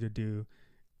want you to do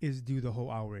is do the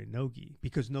whole hour in no gi,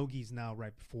 because no gi is now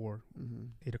right before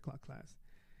 8 o'clock class.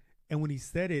 And when he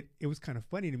said it, it was kind of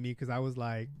funny to me because I was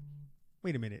like,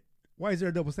 wait a minute, why is there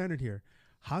a double standard here?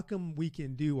 How come we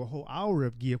can do a whole hour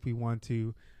of gi if we want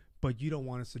to, but you don't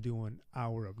want us to do an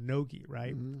hour of no gi,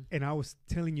 right? And I was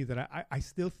telling you that I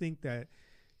still think that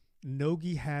no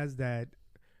gi has that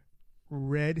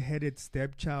redheaded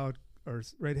stepchild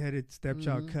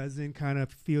cousin kind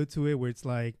of feel to it, where it's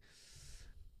like,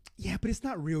 yeah, but it's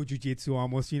not real jiu-jitsu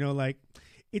almost, you know, like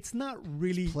it's not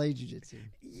really play jiu-jitsu.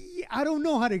 Yeah, I don't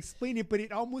know how to explain it, but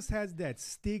it almost has that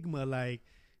stigma. Like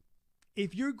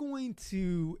if you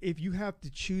have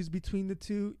to choose between the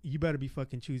two, you better be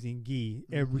fucking choosing gi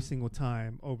every single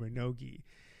time over no gi.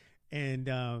 And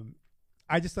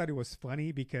I just thought it was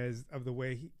funny because of the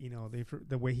way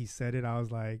the way he said it. I was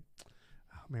like,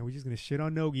 oh man, we're just gonna shit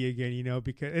on no gi again, you know,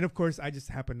 because, and of course I just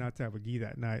happened not to have a gi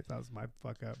that night. That was my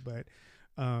fuck up. But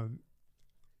I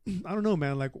don't know,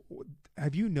 man. Like,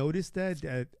 have you noticed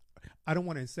that I don't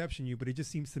want to inception you, but it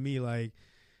just seems to me like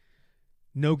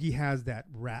no-gi has that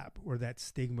rap or that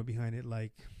stigma behind it.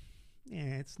 Like,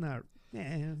 it's not,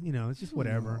 you know, it's just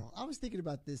whatever. I was thinking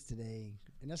about this today,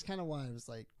 and that's kind of why I was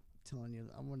like telling you,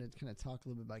 I wanted to kind of talk a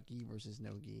little bit about gi versus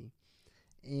no-gi.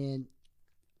 And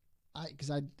because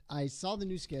I saw the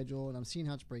new schedule, and I'm seeing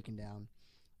how it's breaking down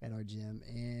at our gym.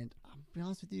 And I'll be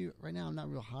honest with you, right now, I'm not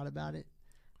real hot about it.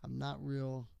 I'm not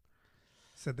real.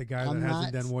 Said the guy that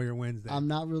hasn't done Warrior Wednesday. I'm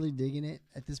not really digging it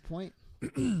at this point.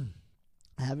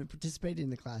 I haven't participated in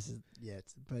the classes yet.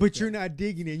 But you're not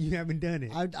digging it. You haven't done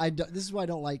it. This is why I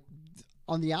don't like,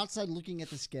 on the outside looking at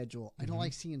the schedule, I don't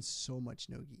like seeing so much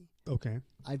no-gi. Okay.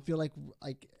 I feel like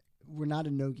we're not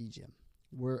a no-gi gym.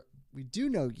 We do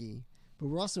no-gi, but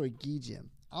we're also a gi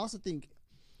gym. I also think,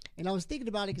 And I was thinking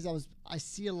about it because I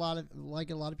see a lot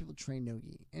of people train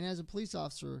no-gi. And as a police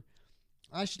officer,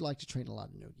 I should like to train a lot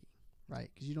of no-gi,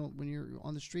 right? Because you don't, when you're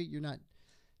on the street, you're not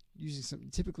using something.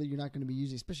 Typically, you're not going to be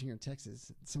using, especially here in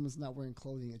Texas, someone's not wearing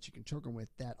clothing that you can choke them with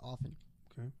that often.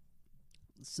 Okay.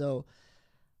 So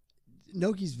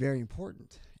no-gi is very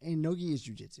important. And no-gi is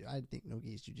jiu-jitsu. I think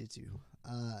no-gi is jiu-jitsu.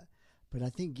 But I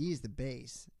think gi is the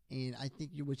base. And I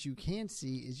think what you can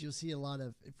see is you'll see a lot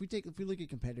of, if we look at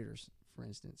competitors, for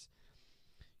instance,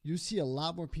 you see a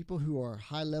lot more people who are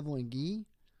high level in gi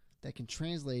that can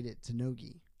translate it to no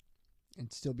gi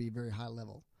and still be very high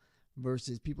level,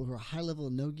 versus people who are high level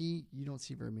in no gi. You don't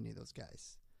see very many of those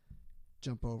guys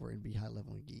jump over and be high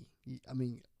level in gi. I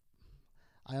mean,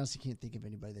 I honestly can't think of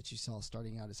anybody that you saw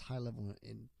starting out as high level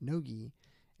in no gi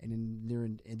and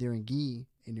then they're in gi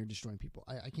and they're destroying people.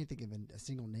 I can't think of a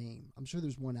single name. I'm sure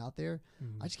there's one out there.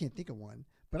 I just can't think of one.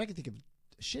 But I can think of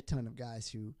a shit ton of guys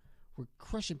who were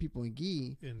crushing people in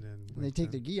gi, and then they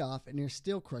take their gi off and they're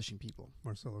still crushing people.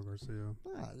 Marcelo Garcia.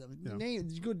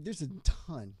 There's a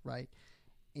ton, right?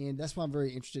 And that's why I'm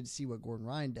very interested to see what Gordon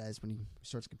Ryan does when he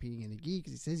starts competing in the gi,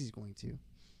 because he says he's going to.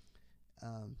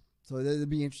 So it'll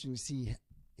be interesting to see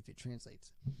if it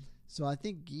translates. So I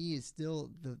think gi is still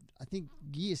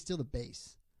the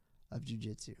base of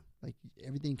jiu-jitsu. Like,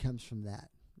 everything comes from that.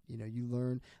 You know, you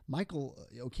learn. Michael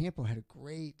Ocampo had a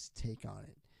great take on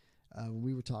it when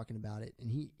we were talking about it,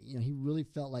 and he really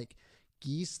felt like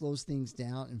gi slows things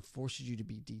down and forces you to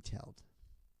be detailed,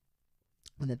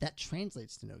 and that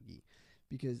translates to no gi,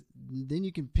 because then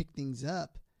you can pick things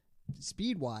up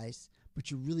speed-wise,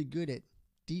 but you're really good at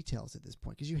details at this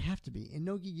point, because you have to be. In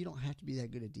no gi, you don't have to be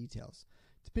that good at details,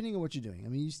 depending on what you're doing. I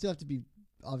mean, you still have to be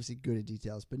obviously good at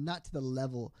details, but not to the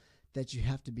level that you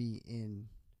have to be in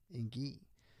gi.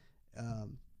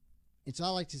 And so I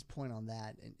liked his point on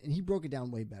that, and he broke it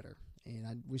down way better. And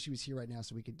I wish he was here right now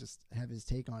so we could just have his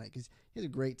take on it, because he has a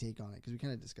great take on it, because we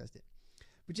kind of discussed it.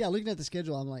 But yeah, looking at the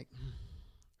schedule, I'm like,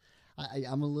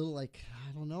 I'm a little like,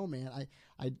 I don't know, man.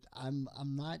 I'm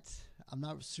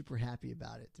not super happy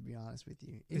about it, to be honest with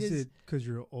you. Is it because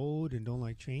you're old and don't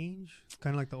like change?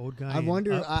 Kind of like the old guy. I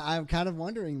wonder. I'm kind of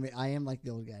wondering. I am like the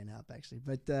old guy now, actually.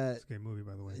 But it's a great movie,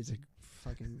 by the way. It's a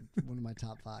fucking one of my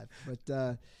top 5.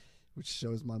 But which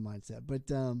shows my mindset. But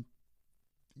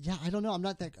yeah, I don't know. I'm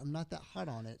not that hot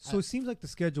on it. So it seems like the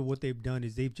schedule, what they've done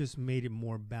is they've just made it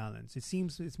more balanced. It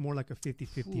seems it's more like a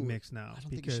 50-50 mix now. I don't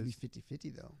think it should be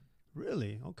 50-50 though.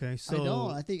 Really? Okay. So I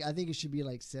don't. I think it should be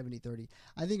like 70-30.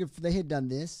 I think if they had done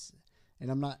this, and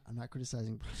I'm not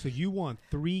criticizing. So you want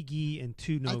 3 gi and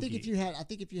 2 no gi. I think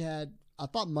if you had, I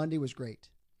thought Monday was great.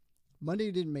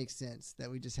 Monday didn't make sense that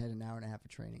we just had an hour and a half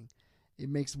of training. It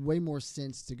makes way more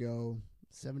sense to go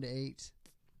 7 to 8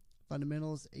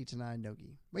 fundamentals, 8 to 9 no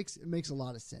gi. It makes a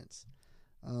lot of sense.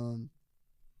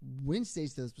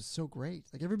 Wednesdays though was so great.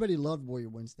 Like, everybody loved Warrior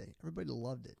Wednesday. Everybody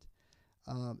loved it.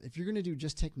 If you're going to do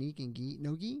just technique and gi,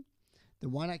 no gi,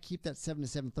 then why not keep that 7 to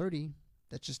 7:30?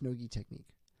 That's just no gi technique.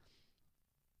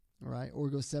 All right. Or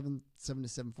go 7 to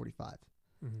 7:45.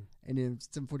 And then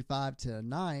 7:45 to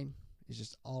 9 is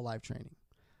just all live training.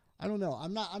 I don't know.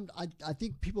 I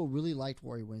think people really liked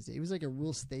Warrior Wednesday. It was like a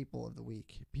real staple of the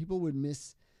week. People would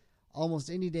miss almost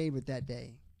any day but that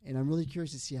day. And I'm really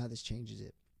curious to see how this changes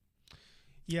it.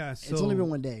 Yeah, so it's only been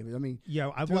one day, but I mean, yeah,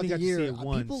 I've only got to see it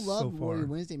once. People love so Warrior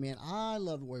Wednesday, man. I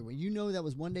loved Warrior Wednesday. You know, that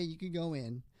was one day you could go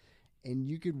in and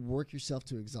you could work yourself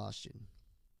to exhaustion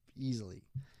easily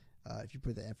if you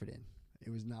put the effort in.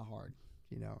 It was not hard,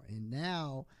 you know. And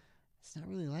now it's not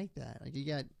really like that. Like, you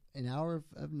got an hour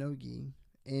of no gi,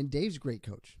 and Dave's a great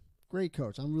coach. Great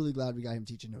coach. I'm really glad we got him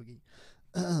teaching no gi.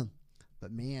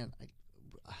 But man,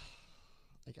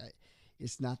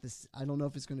 it's not this. I don't know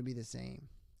if it's going to be the same.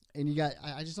 And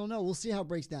I just don't know. We'll see how it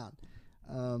breaks down.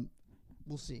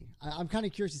 We'll see. I'm kind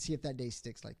of curious to see if that day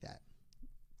sticks like that.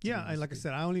 Yeah, like I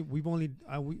said, we've only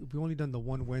done the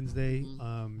one Wednesday,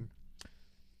 and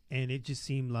it just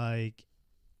seemed like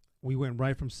we went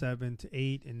right from 7 to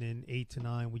 8, and then 8 to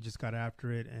 9. We just got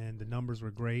after it, and the numbers were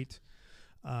great.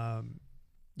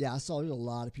 Yeah, I saw there's a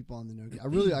lot of people on the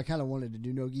no-gi. I kind of wanted to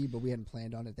do no-gi, but we hadn't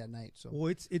planned on it that night. So,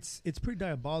 well, it's pretty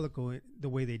diabolical the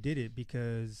way they did it,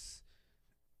 because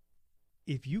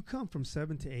if you come from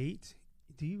 7 to 8,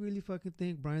 do you really fucking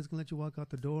think Brian's gonna let you walk out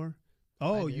the door?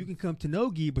 Oh, you can come to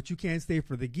no-gi, but you can't stay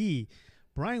for the gi.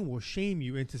 Brian will shame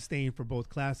you into staying for both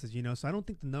classes, you know. So I don't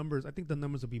think the numbers. I think the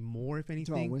numbers will be more, if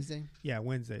anything. On Wednesday? Yeah,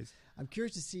 Wednesdays. I'm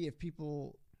curious to see if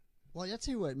people. Well, I'll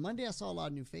tell you what. Monday I saw a lot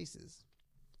of new faces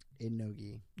in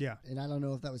no-gi. Yeah. And I don't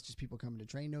know if that was just people coming to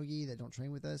train no-gi that don't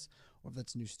train with us, or if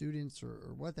that's new students,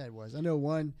 or what that was. I know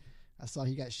one. I saw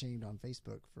he got shamed on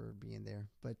Facebook for being there,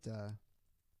 but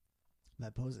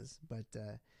that poses, but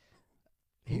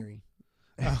Harry.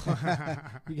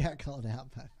 We got called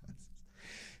out by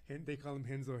And they call him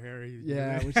Henzo Harry.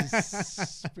 Yeah, which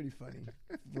is pretty funny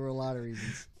for a lot of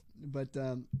reasons. But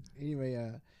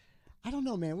anyway, I don't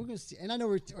know, man. We're gonna see, and I know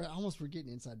we're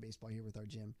getting inside baseball here with our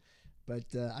gym, but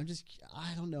I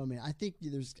don't know, man. I think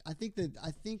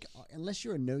unless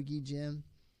you're a no-gi gym,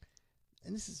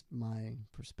 and this is my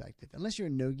perspective, unless you're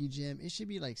a no-gi gym, it should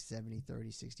be like 70-30,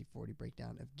 60-40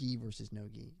 breakdown of gi versus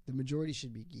no-gi. The majority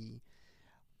should be gi.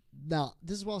 Now,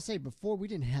 this is what I'll say. Before, we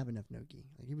didn't have enough no-gi.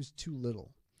 Like, it was too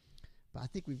little. But I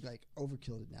think we've like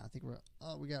overkilled it now. I think we're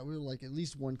like at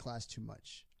least one class too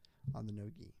much on the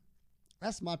no-gi.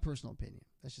 That's my personal opinion.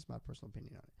 That's just my personal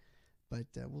opinion on it. But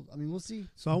we'll see.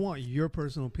 So I want your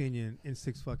personal opinion in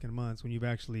 6 fucking months when you've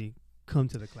actually come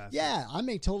to the class. Yeah, I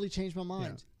may totally change my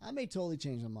mind. Yeah. I may totally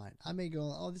change my mind. I may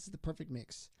go, oh, this is the perfect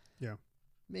mix. Yeah.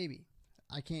 Maybe.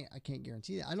 I can't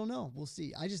guarantee that. I don't know. We'll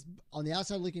see. I just, on the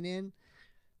outside looking in,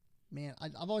 man,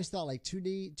 I've always thought like 2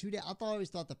 day. I always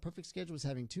thought the perfect schedule was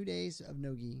having 2 days of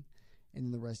no gi and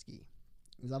then the rest gi.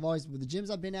 Because I've always, with the gyms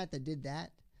I've been at that did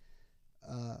that,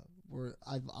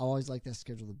 I've always liked that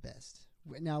schedule the best.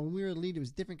 Now, when we were elite, it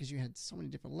was different because you had so many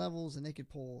different levels and they could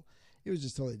pull. It was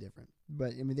just totally different.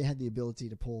 But I mean, they had the ability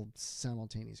to pull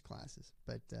simultaneous classes.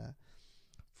 But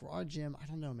for our gym, I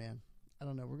don't know, man. I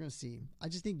don't know. We're gonna see. I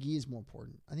just think gi is more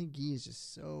important. I think gi is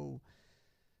just so.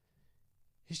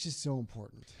 It's just so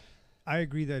important. I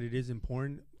agree that it is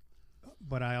important,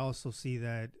 but I also see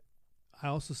the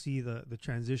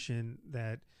transition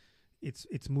that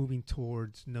it's moving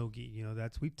towards no-gi. You know,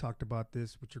 we've talked about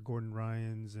this with your Gordon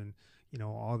Ryans and, you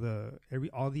know, all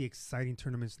the exciting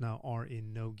tournaments now are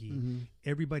in no-gi. Mm-hmm.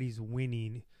 Everybody's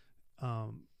winning.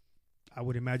 I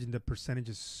would imagine the percentage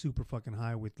is super fucking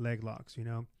high with leg locks, you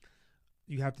know.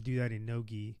 You have to do that in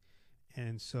no-gi.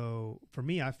 And so for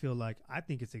me, I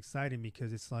think it's exciting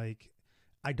because it's like,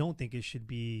 I don't think it should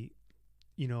be,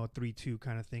 you know, a 3-2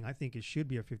 kind of thing. I think it should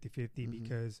be a 50-50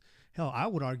 because, hell, I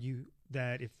would argue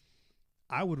that if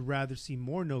I would rather see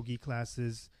more no-gi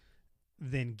classes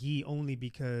than gi, only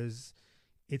because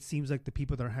it seems like the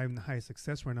people that are having the highest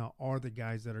success right now are the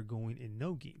guys that are going in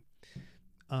no-gi.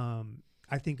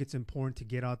 I think it's important to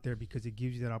get out there because it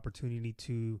gives you that opportunity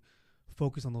to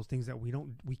focus on those things that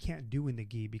we can't do in the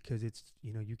gi because it's,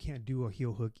 you know, you can't do a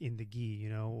heel hook in the gi, you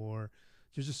know, or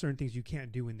there's just certain things you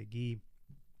can't do in the gi.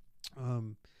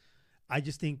 I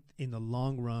just think in the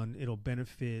long run, it'll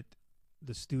benefit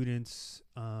the students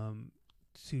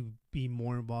to be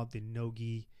more involved in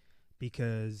no-gi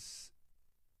because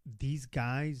these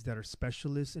guys that are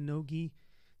specialists in no-gi,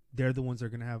 they're the ones that are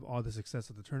going to have all the success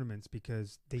of the tournaments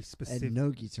because they specifically at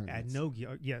no-gi tournaments. At no-gi,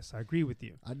 yes, I agree with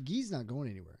you. Gi's not going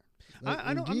anywhere. Like,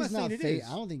 I'm not saying it is.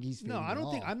 I don't think he's. No, I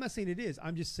don't think. I'm not saying it is.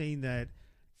 I'm just saying that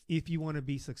if you want to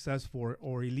be successful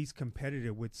or at least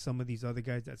competitive with some of these other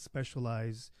guys that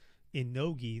specialize in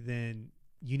no-gi, then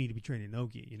you need to be trained in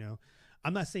no-gi. You know,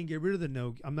 I'm not saying get rid of the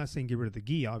no. I'm not saying get rid of the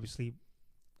gi. Obviously,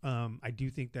 I do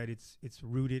think that it's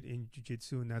rooted in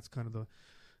jiu-jitsu, and that's kind of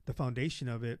the foundation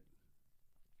of it.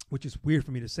 Which is weird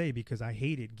for me to say because I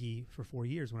hated gi for 4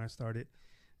 years when I started.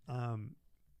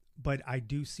 But I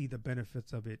do see the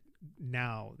benefits of it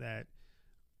now that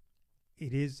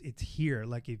it's here.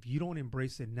 Like if you don't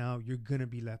embrace it now, you're going to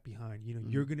be left behind. You know,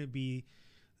 you're going to be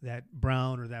that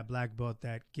brown or that black belt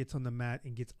that gets on the mat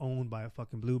and gets owned by a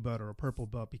fucking blue belt or a purple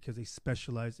belt because they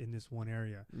specialize in this one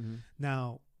area.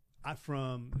 Now,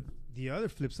 from the other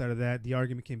flip side of that, the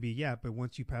argument can be, yeah, but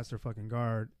once you pass their fucking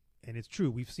guard, and it's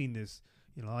true, we've seen this,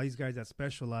 you know, all these guys that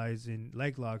specialize in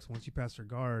leg locks, once you pass their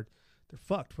guard, they're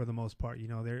fucked for the most part. You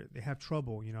know, they have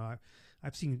trouble. You know,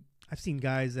 I've seen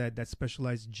guys that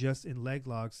specialize just in leg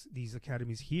locks. These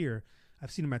academies here, I've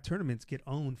seen them at tournaments get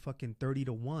owned fucking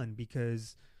 30-1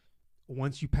 because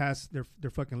once you pass their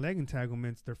fucking leg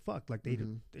entanglements, they're fucked. Like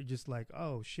they're just like,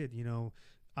 oh shit, you know,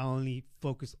 I only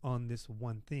focus on this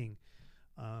one thing.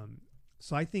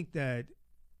 So I think that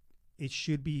it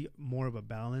should be more of a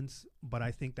balance, but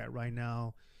I think that right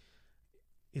now,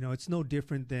 you know, it's no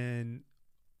different than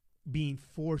being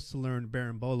forced to learn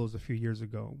barambolos a few years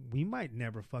ago. We might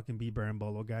never fucking be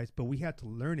barambolo guys, but we had to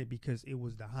learn it because it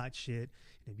was the hot shit.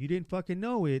 And if you didn't fucking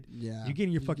know it, you're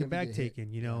getting your fucking bag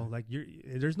taken, you know, like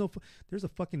there's a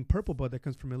fucking purple bud that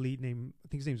comes from elite name. I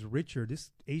think his name's Richard.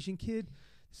 This Asian kid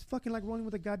is fucking like rolling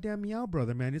with a goddamn meow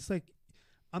brother, man. It's like,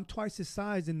 I'm twice his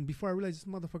size. And before I realized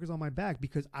this motherfucker's on my back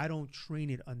because I don't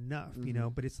train it enough, you know,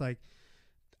 but it's like,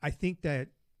 I think that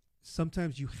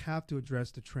sometimes you have to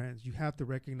address the trends. You have to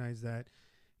recognize that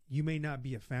you may not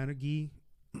be a fan of gi,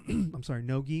 I'm sorry,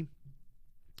 no gi,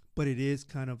 but it is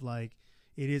kind of like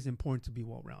it is important to be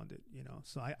well rounded. You know,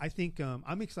 so I think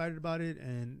I'm excited about it,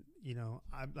 and you know,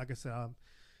 like I said,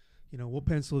 you know, we'll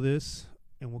pencil this.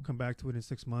 And we'll come back to it in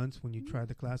 6 months when you try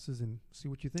the classes and see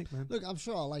what you think, man. Look, I'm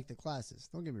sure I'll like the classes.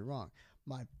 Don't get me wrong.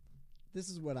 This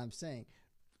is what I'm saying.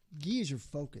 Gi is your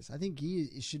focus. I think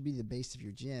gi should be the base of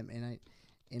your gym,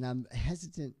 and I'm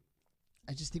hesitant.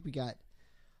 I just think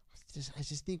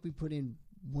we put in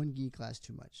one gi class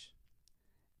too much.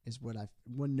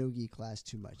 One no gi class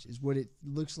too much is what it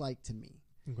looks like to me.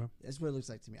 Okay. That's what it looks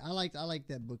like to me. I like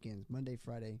that bookends. Monday,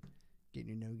 Friday, getting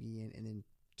your no gi in, and then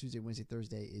Tuesday, Wednesday,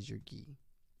 Thursday is your gi.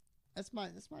 That's my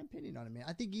opinion on it, man.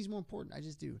 I think gi's more important. I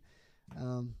just do.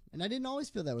 And I didn't always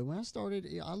feel that way. When I started,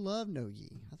 I loved no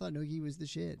gi. I thought no gi was the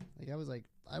shit.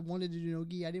 I wanted to do no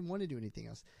gi. I didn't want to do anything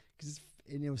else because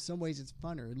in some ways it's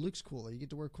funner. It looks cooler. You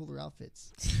get to wear cooler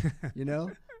outfits, you know.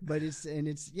 But it's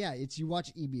you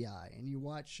watch EBI and you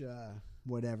watch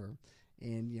whatever,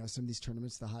 and you know some of these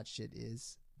tournaments. The hot shit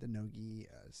is the no gi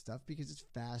stuff because it's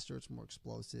faster. It's more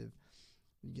explosive.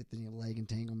 You get the leg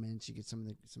entanglements. You get some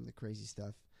of the crazy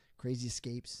stuff. Crazy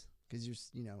escapes because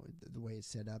the way it's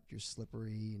set up, you're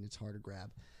slippery and it's hard to grab.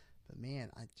 But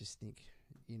man, I just think,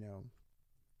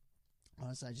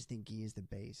 honestly, I just think gi is the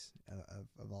base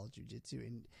of all jiu-jitsu,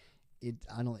 and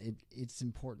it's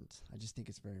important. I just think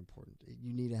it's very important.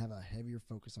 You need to have a heavier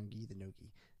focus on gi than no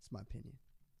gi. It's my opinion.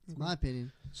 It's my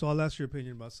opinion. So I'll ask your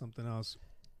opinion about something else.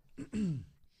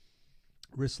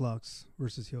 Wrist locks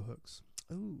versus heel hooks.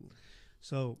 Ooh.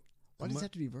 So why does it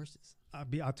have to be versus?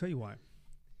 I'll tell you why.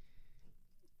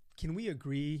 Can we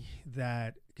agree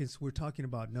that, because we're talking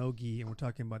about no-gi and we're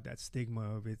talking about that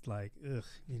stigma of it's like, ugh,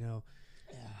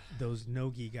 those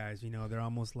no-gi guys, they're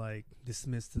almost like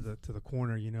dismissed to the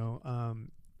corner,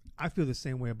 I feel the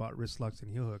same way about wrist locks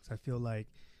and heel hooks. I feel like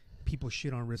people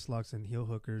shit on wrist locks and heel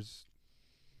hooks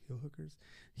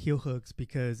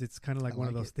because it's kind of like one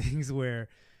of those things where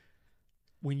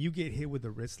when you get hit with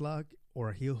a wrist lock or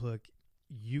a heel hook,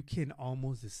 you can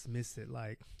almost dismiss it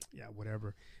like, yeah,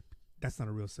 whatever. That's not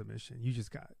a real submission. You just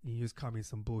caught me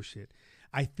some bullshit.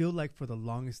 I feel like for the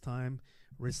longest time,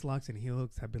 wrist locks and heel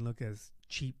hooks have been looked as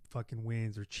cheap fucking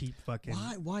wins or cheap fucking.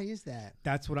 Why is that?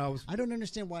 That's what I don't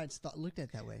understand why it's looked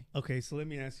at that way. Okay, so let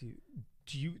me ask you,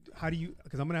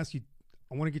 because I'm going to ask you,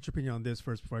 I want to get your opinion on this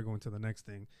first before I go into the next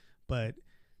thing. But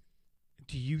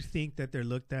do you think that they're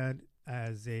looked at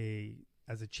as a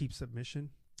cheap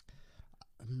submission?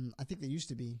 I think they used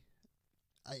to be.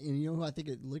 And you know who I think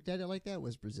it looked at it like that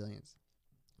was Brazilians.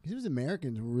 Because it was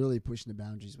Americans really pushing the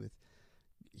boundaries with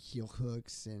heel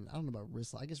hooks, and I don't know about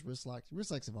wrist locks. I guess wrist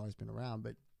locks have always been around,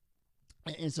 but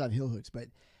instead of heel hooks. But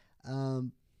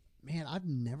man, I've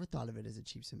never thought of it as a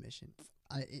cheap submission.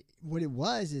 What it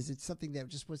was is it's something that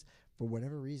just was, for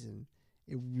whatever reason,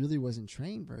 it really wasn't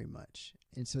trained very much.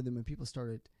 And so then when people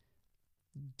started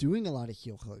doing a lot of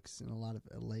heel hooks and a lot of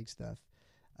leg stuff,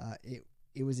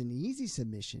 it was an easy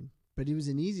submission. But it was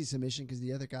an easy submission because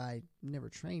the other guy never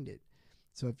trained it.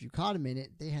 So if you caught him in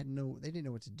it, they didn't know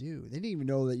what to do. They didn't even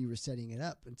know that you were setting it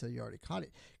up until you already caught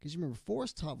it. Because you remember,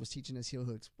 Forrest Todd was teaching us heel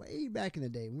hooks way back in the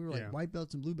day. We were like white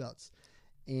belts and blue belts.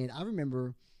 And I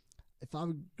remember if I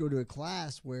would go to a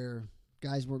class where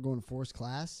guys weren't going to Forrest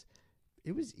class,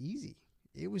 it was easy.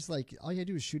 It was like all you had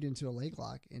to do was shoot into a leg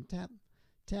lock and tap.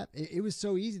 It was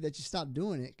so easy that you stopped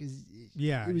doing it because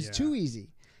it was too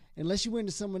easy. Unless you went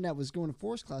to someone that was going to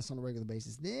Force class on a regular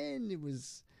basis, then it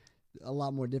was a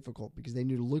lot more difficult because they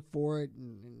knew to look for it,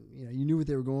 and you knew what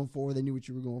they were going for. They knew what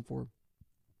you were going for.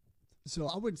 So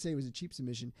I wouldn't say it was a cheap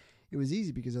submission. It was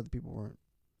easy because other people weren't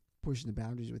pushing the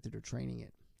boundaries with it or training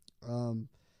it.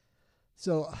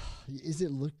 So is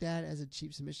it looked at as a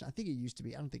cheap submission? I think it used to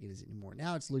be. I don't think it is anymore.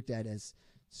 Now it's looked at as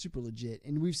super legit,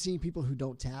 and we've seen people who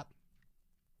don't tap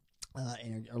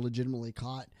and are legitimately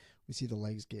caught. We see the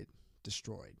legs get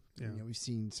destroyed. Yeah. We've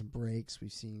seen some breaks.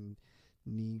 We've seen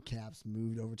knee caps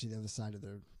moved over to the other side of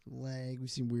their leg.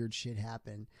 We've seen weird shit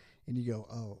happen, and you go,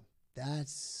 "Oh,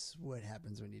 that's what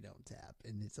happens when you don't tap,"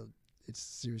 and it's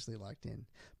seriously locked in.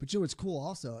 But what's cool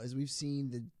also is we've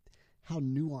seen how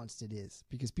nuanced it is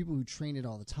because people who train it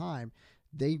all the time,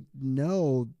 they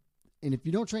know. And if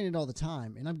you don't train it all the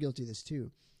time, and I'm guilty of this too,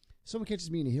 someone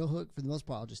catches me in a heel hook, for the most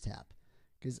part, I'll just tap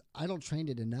because I don't train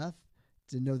it enough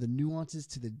to know the nuances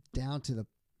down to the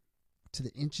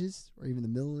inches or even the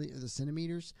milliliters or the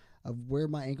centimeters of where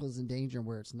my ankle is in danger and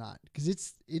where it's not, because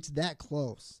it's that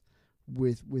close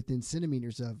within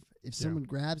centimeters of if someone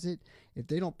grabs it, if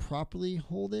they don't properly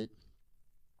hold it,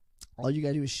 all you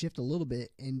gotta do is shift a little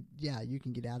bit and you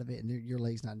can get out of it and your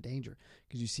leg's not in danger.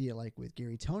 Because you see it like with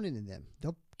Gary Tonin and them,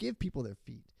 they'll give people their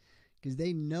feet because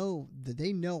they know the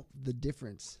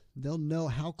difference. They'll know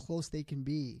how close they can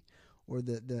be, or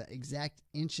the exact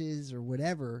inches or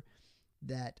whatever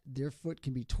that their foot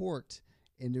can be torqued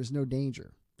and there's no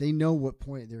danger. They know what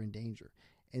point they're in danger,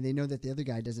 and they know that the other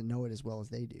guy doesn't know it as well as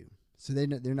they do. So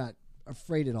they're not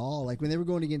afraid at all. Like when they were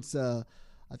going against, I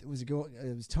think it was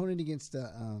Tonin against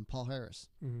Paul Harris.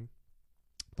 Mm-hmm.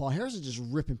 Paul Harris is just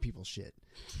ripping people's shit,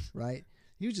 right?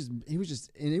 He was just,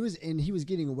 and he was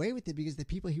getting away with it because the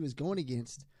people he was going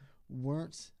against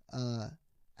weren't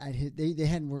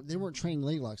they weren't training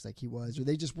leg locks like he was, or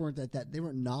they just weren't that they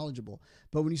weren't knowledgeable.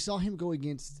 But when you saw him go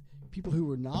against people who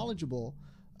were knowledgeable,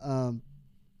 what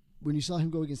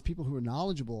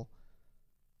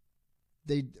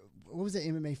was that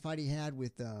MMA fight he had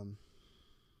with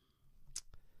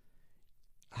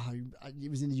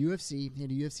it was in the UFC. He had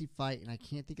a UFC fight, and I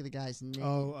can't think of the guy's name.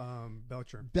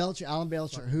 Belcher, Alan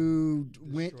Belcher, who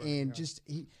went and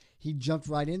he jumped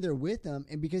right in there with them,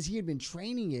 and because he had been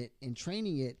training it,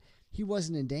 he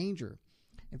wasn't in danger.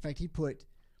 In fact, he put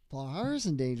Paul Harris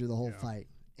in danger the whole fight,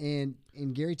 and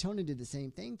Gary Tonin did the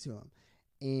same thing to him,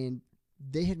 and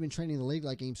they had been training the leg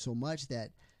lock game so much that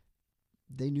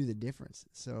they knew the difference.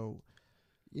 So,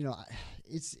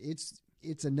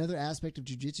 it's another aspect of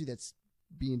jiu-jitsu that's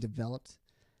being developed,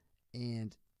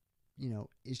 and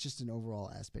it's just an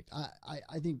overall aspect.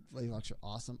 I think leg locks are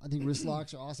awesome. I think wrist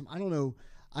locks are awesome. I don't know.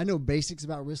 I know basics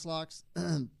about wrist locks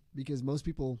because most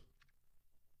people,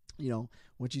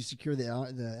 once you secure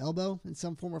the elbow in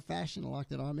some form or fashion and lock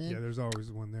that arm in, there's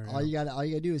always one there. All you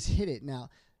gotta do is hit it. Now,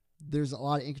 there's a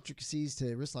lot of intricacies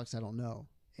to wrist locks I don't know,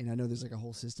 and I know there's like a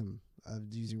whole system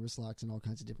of using wrist locks in all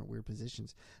kinds of different weird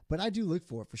positions. But I do look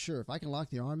for it for sure. If I can lock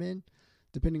the arm in,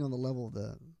 depending on the level of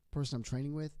the person I'm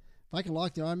training with, if I can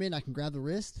lock the arm in, I can grab the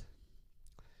wrist.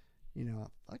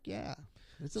 Fuck yeah,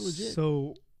 it's a legit.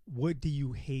 So, what do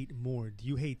you hate more? Do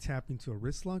you hate tapping to a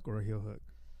wrist lock or a heel hook?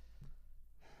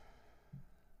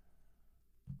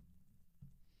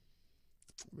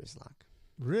 Wrist lock.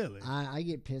 Really? I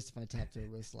get pissed if I tap to a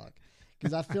wrist lock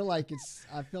because I feel like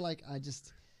I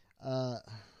just.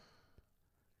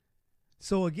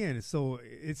 So again,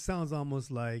 it sounds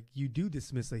almost like you do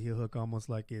dismiss a heel hook almost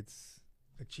like it's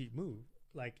a cheap move.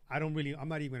 Like I'm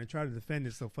not even gonna try to defend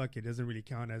it. So fuck it, doesn't really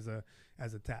count as a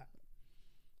tap.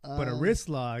 But a wrist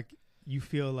lock, you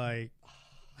feel like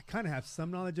I kind of have some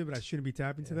knowledge of it. I shouldn't be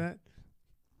tapping to that.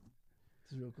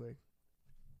 Just real quick.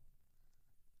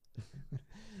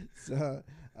 So,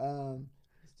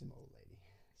 it's to my old lady.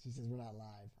 She says we're not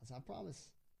live. I said I promise.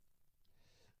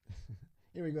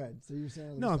 Anyway, go ahead. So you're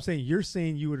saying no? I'm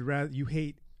saying you would rather you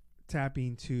hate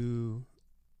tapping to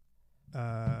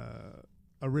a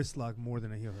wrist lock more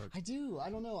than a heel hook. I do. I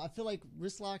don't know. I feel like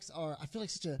wrist locks are. I feel like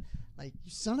such a you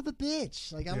son of a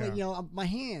bitch. Like I'm like my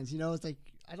hands. It's like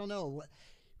I don't know.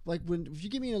 Like if you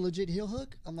give me a legit heel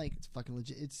hook, I'm like it's fucking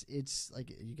legit. It's like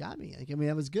you got me. Like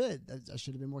that was good. I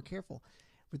should have been more careful.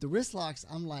 With the wrist locks,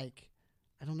 I'm like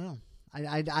I don't know.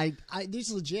 I this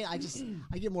is legit. I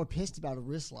get more pissed about a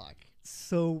wrist lock.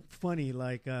 So funny.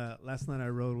 Like last night I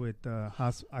rode with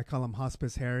I call him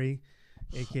Hospice Harry,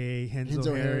 aka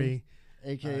Henzo Harry,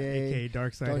 aka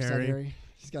Dark Side Harry.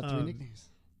 He's got 3 nicknames.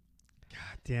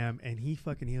 God damn! And he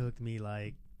fucking heel hooked me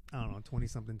like I don't know 20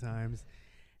 something times,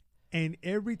 and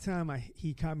every time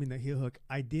he caught me in the heel hook,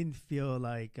 I didn't feel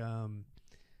like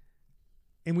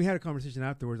And we had a conversation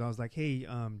afterwards. I was like, "Hey,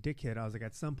 dickhead," I was like,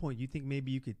 "At some point, you think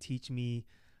maybe you could teach me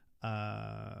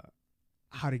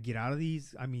how to get out of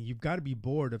these? I mean, you've got to be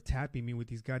bored of tapping me with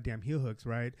these goddamn heel hooks,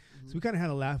 right?" Mm-hmm. So we kind of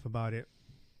had a laugh about it.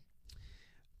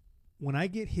 When I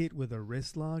get hit with a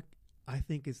wrist lock, I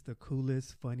think it's the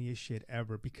coolest, funniest shit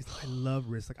ever because I love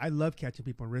wrist lock. I love catching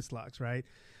people in wrist locks, right?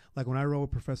 Like when I roll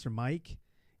with Professor Mike,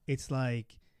 it's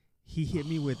like he hit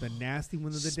me with a nasty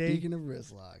one of the day. Speaking of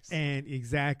wrist locks. And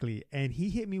exactly. And he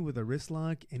hit me with a wrist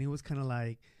lock, and it was kind of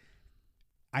like,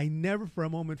 I never for a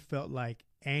moment felt like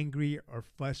angry or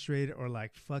frustrated or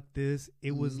like, fuck this.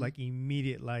 It was like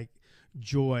immediate, like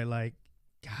joy, like,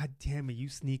 God damn it, you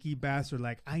sneaky bastard.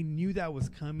 Like, I knew that was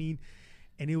coming,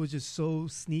 and it was just so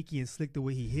sneaky and slick the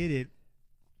way he hit it.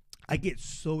 I get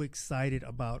so excited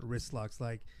about wrist locks.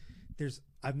 Like,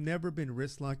 I've never been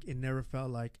wrist locked. It never felt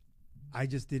like I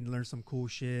just didn't learn some cool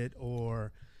shit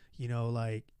or,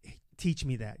 like, teach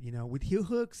me that, With heel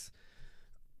hooks,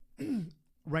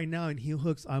 right now in heel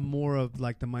hooks, I'm more of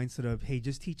like the mindset of, hey,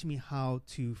 just teach me how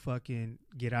to fucking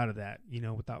get out of that,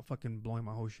 without fucking blowing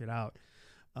my whole shit out.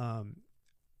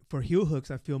 For heel hooks,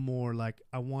 I feel more like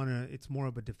it's more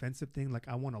of a defensive thing. Like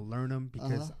I want to learn them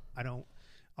because I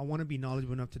want to be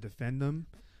knowledgeable enough to defend them.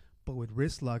 But with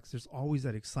wrist locks, there's always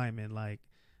that excitement. Like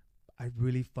I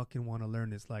really fucking want to learn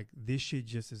this. Like, this shit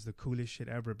just is the coolest shit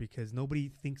ever because nobody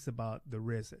thinks about the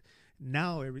wrist.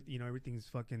 Now, everything's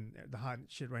fucking, the hot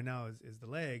shit right now is the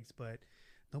legs, but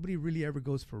nobody really ever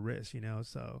goes for wrist,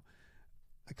 So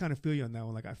I kind of feel you on that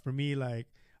one. Like, for me, like,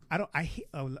 I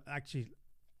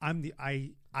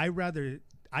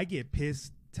get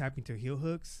pissed tapping to heel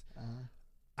hooks.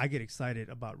 I get excited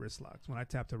about wrist locks. When I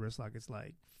tap to wrist lock, it's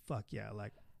like, fuck yeah.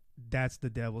 Like, that's the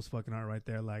devil's fucking art right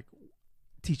there. Like,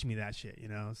 teach me that shit,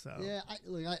 So yeah,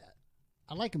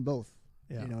 I like them both.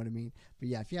 Yeah. You know what I mean? But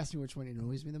yeah, if you ask me which one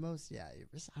annoys me the most, yeah, I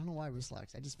don't know why wrist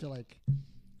locks. I just feel like,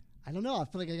 I don't know. I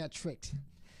feel like I got tricked.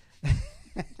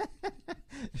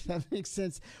 If that makes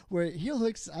sense. Where heel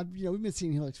hooks, we've been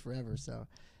seeing heel hooks forever. So,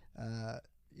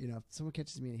 if someone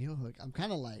catches me in a heel hook, I'm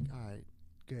kind of like, all right,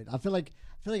 good. I feel like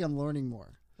I'm learning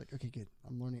more. Like, okay, good.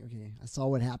 I'm learning. Okay, I saw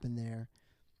what happened there.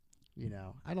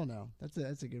 I don't know.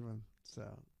 That's a good one. So,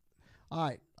 all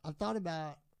right.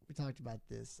 We talked about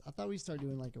this. I thought we'd start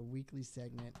doing like a weekly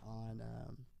segment on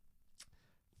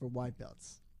for white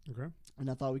belts. Okay. And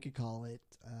I thought we could call it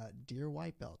Dear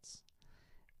White Belts.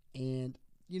 And,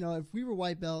 if we were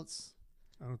white belts.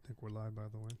 I don't think we're live, by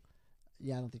the way.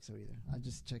 Yeah, I don't think so either. I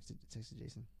just texted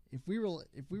Jason. If we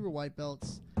were white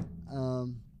belts,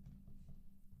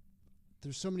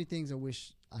 there's so many things I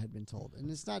wish I had been told.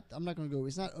 And it's not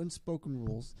unspoken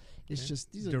rules. It's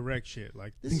just, these are direct shit.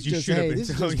 Like, this things is you should have been this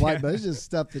is told. just white belts. This is just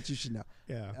stuff that you should know.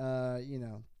 Yeah.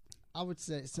 I would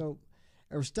say,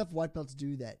 or stuff white belts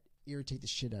do that irritate the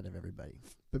shit out of everybody.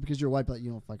 But because you're a white belt, you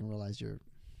don't fucking realize you're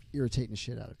irritating the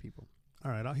shit out of people.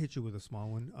 All right, I'll hit you with a small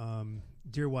one.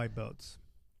 Dear white belts,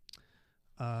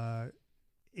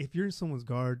 if you're in someone's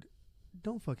guard,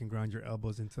 don't fucking grind your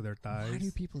elbows into their thighs. Why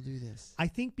do people do this? I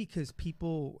think because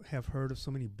people have heard of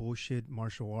so many bullshit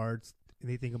martial arts, and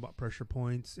they think about pressure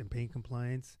points and pain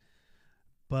compliance.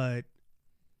 But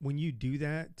when you do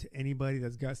that to anybody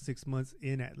that's got 6 months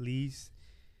in at least,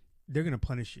 they're going to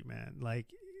punish you, man. Like,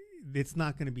 it's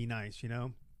not going to be nice,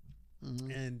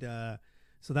 Mm-hmm. And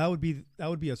so that would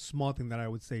be a small thing that I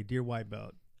would say, dear white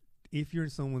belt, if you're in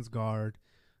someone's guard,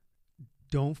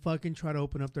 don't fucking try to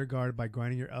open up their guard by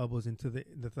grinding your elbows into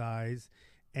the thighs.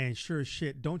 And sure as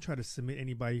shit, don't try to submit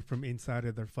anybody from inside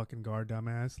of their fucking guard,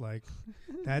 dumbass. Like,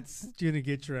 that's going to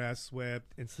get your ass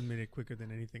swept and submitted quicker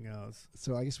than anything else.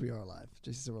 So I guess we are live.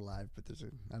 Jason said we're live, but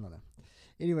I don't know.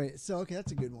 Anyway, so, okay,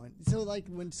 that's a good one. So, like,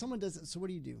 when someone does it, so what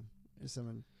do you do? If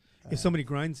somebody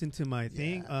grinds into my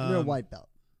thing. They're a white belt.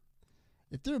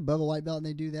 If they're above a white belt and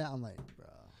they do that, I'm like, bro.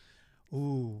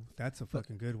 Ooh, that's a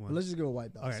fucking good one. But let's just go with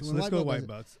white belts. All right, so let's go with white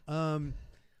belts. I'm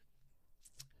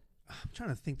trying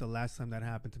to think the last time that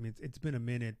happened to me. It's been a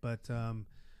minute, but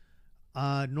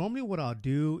normally what I'll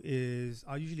do is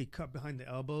I'll usually cut behind the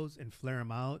elbows and flare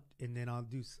them out, and then I'll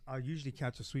usually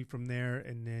catch a sweep from there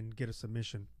and then get a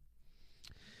submission.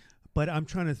 But I'm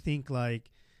trying to think,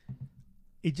 like,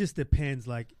 it just depends.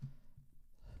 Like,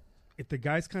 if the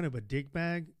guy's kind of a dick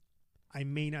bag, I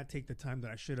may not take the time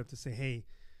that I should have to say, hey,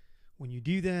 when you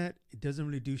do that, it doesn't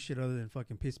really do shit other than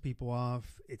fucking piss people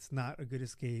off. It's not a good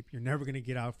escape. You're never going to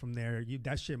get out from there.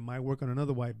 That shit might work on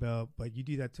another white belt, but you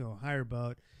do that to a higher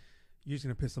belt, you're just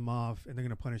going to piss them off, and they're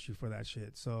going to punish you for that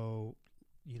shit. So,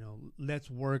 let's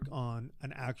work on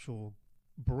an actual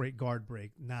guard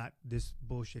break, not this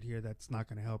bullshit here that's not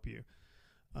going to help you.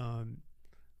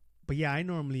 But yeah, I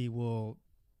normally will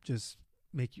just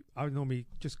I would normally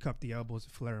just cup the elbows,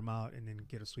 flare them out, and then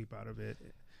get a sweep out of it.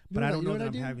 But I don't know that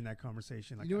I'm having that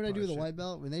conversation. Like, you know what I do with a white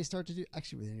belt? When they start to do,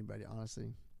 actually with anybody,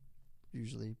 honestly,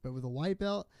 usually. But with a white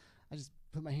belt, I just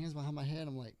put my hands behind my head.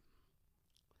 I'm like,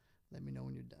 let me know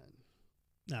when you're done.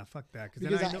 Nah, fuck that.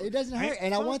 Because it doesn't hurt.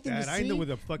 And I want them to see. I know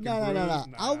with a fucking No. Nah.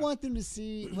 I want them to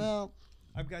see, well,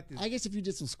 I've got this. I guess if you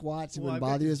did some squats, it I've wouldn't got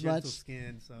bother you this as much. gentle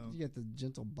skin, so. You got the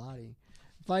gentle body.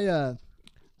 If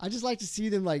I just like to see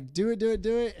them like do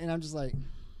it, and I'm just like,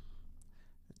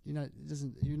 you're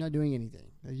not doing anything.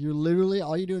 Like, you're literally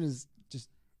all you're doing is just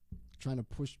trying to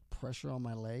push pressure on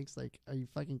my legs. Like, are you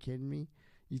fucking kidding me?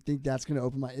 You think that's gonna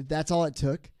open if that's all it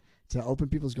took to open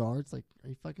people's guards? Like, are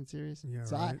you fucking serious? Yeah,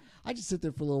 so right. I just sit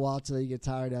there for a little while till they get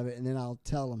tired of it, and then I'll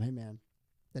tell them, hey man,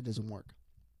 that doesn't work.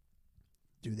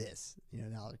 Do this.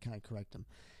 Now I'll kind of correct them.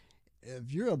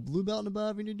 If you're a blue belt and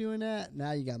above and you're doing that,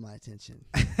 now you got my attention.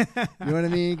 You know what I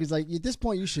mean? Because like at this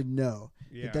point, you should know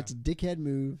that that's a dickhead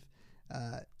move.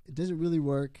 It doesn't really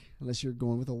work unless you're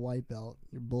going with a white belt.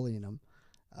 You're bullying them,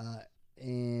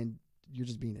 and you're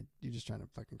just trying to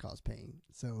fucking cause pain.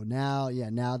 So now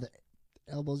the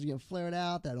elbows are getting flared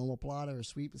out. That omoplata or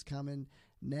sweep is coming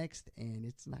next, and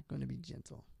it's not going to be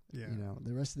gentle. Yeah. You know,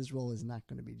 the rest of this roll is not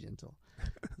going to be gentle.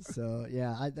 So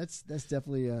yeah, that's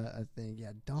definitely a thing.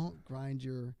 Yeah, don't grind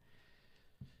your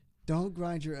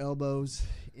elbows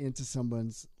into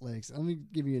someone's legs. Let me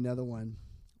give you another one.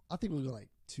 I think we'll go like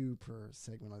 2 per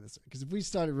segment on this, because if we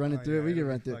started running through it, we could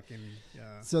run through it.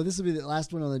 Yeah. So this will be the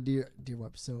last one on the deer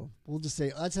whip. So we'll just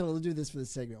say, that's how we'll do this for the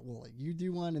segment. We'll like, you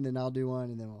do one, and then I'll do one,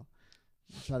 and then we'll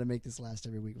try to make this last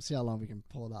every week. We'll see how long we can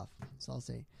pull it off. So I'll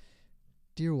say,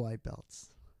 dear white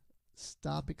belts,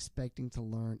 stop expecting to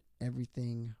learn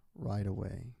everything right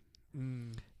away.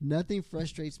 Nothing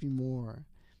frustrates me more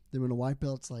than when a white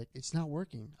belt's like, it's not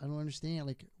working. I don't understand.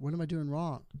 Like, what am I doing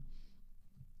wrong?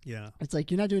 Yeah. It's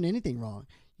like, you're not doing anything wrong.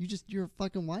 You're a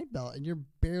fucking white belt, and you're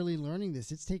barely learning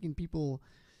this. It's taking people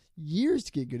years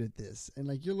to get good at this. And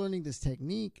like, you're learning this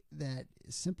technique that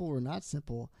is simple or not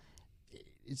simple.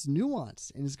 It's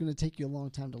nuanced, and it's going to take you a long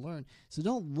time to learn. So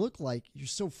don't look like you're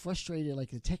so frustrated,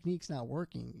 like the technique's not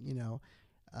working, you know,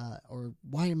 or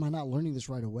why am I not learning this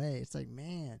right away? It's like,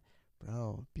 man,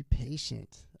 bro, be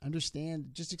patient. Understand,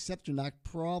 just accept you're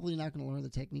probably not going to learn the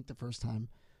technique the first time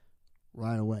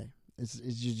right away. It's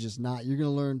just not. You're going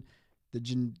to learn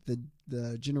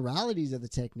the generalities of the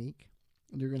technique,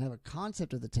 and you're going to have a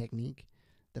concept of the technique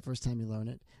the first time you learn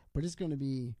it, but it's going to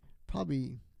be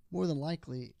probably more than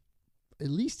likely at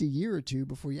least a year or two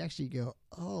before you actually go,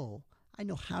 oh, I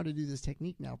know how to do this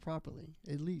technique now properly,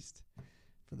 at least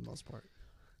for the most part.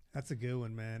 That's a good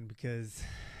one, man, because,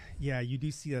 yeah, you do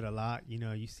see that a lot. You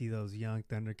know, you see those young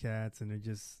Thundercats, and they're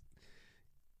just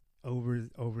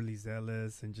overly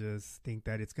zealous and just think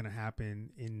that it's going to happen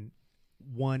in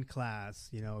one class,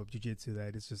 you know, of jiu-jitsu,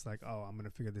 that it's just like, oh, I'm going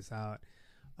to figure this out.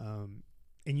 And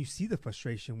you see the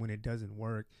frustration when it doesn't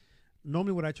work.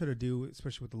 Normally what I try to do,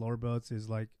 especially with the lower belts, is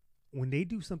like, when they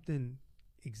do something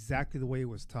exactly the way it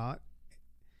was taught,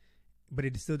 but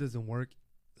it still doesn't work,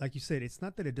 like you said, it's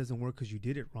not that it doesn't work because you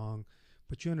did it wrong,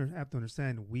 but you have to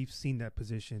understand, we've seen that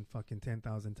position fucking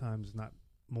 10,000 times, not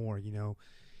more, you know.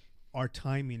 Our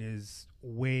timing is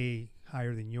way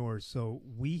higher than yours, so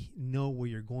we know where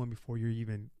you're going before you're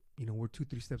even, you know, we're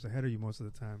 2-3 steps ahead of you most of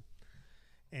the time.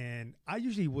 And I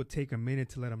usually would take a minute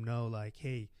to let them know, like,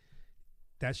 hey,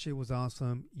 that shit was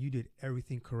awesome. You did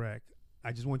everything correct.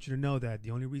 I just want you to know that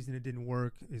the only reason it didn't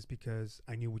work is because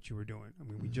I knew what you were doing. I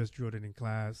mean, we just drilled it in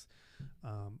class.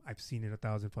 I've seen it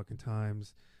 1,000 fucking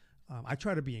times. I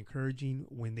try to be encouraging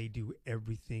when they do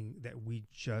everything that we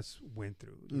just went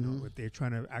through. You know, if they're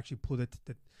trying to actually pull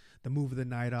the move of the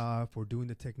night off, or doing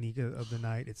the technique of the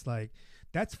night, it's like,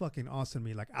 that's fucking awesome to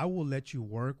me. Like, I will let you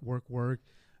work,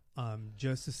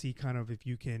 just to see kind of if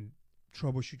you can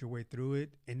troubleshoot your way through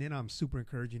it. And then I'm super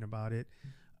encouraging about it.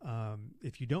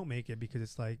 If you don't make it, because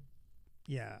it's like,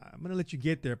 yeah, I'm going to let you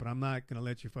get there, but I'm not going to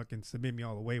let you fucking submit me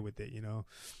all the way with it, you know?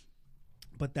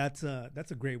 But that's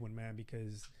a great one, man,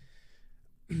 because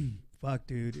fuck,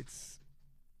 dude, it's,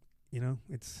 you know,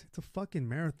 it's a fucking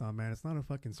marathon, man. It's not a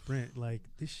fucking sprint. Like,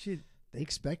 this shit, They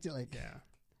expect it, like, yeah.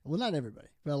 Well, not everybody,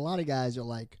 but a lot of guys are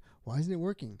like, why isn't it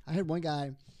working? I had one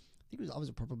guy, I was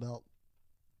a purple belt.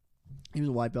 He was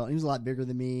a white belt. He was a lot bigger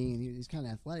than me, and he was kind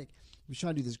of athletic. He was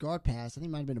trying to do this guard pass. I think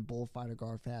it might have been a bullfighter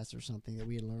guard pass or something that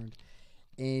we had learned.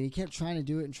 And he kept trying to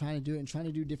do it and trying to do it and trying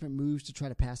to do different moves to try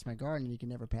to pass my guard, and he could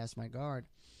never pass my guard.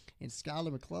 And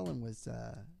Skylar McClellan was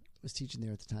teaching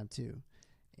there at the time too.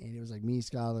 And it was like me,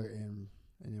 Skylar, and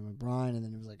then Brian, and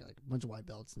then it was like a bunch of white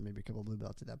belts and maybe a couple of blue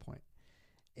belts at that point.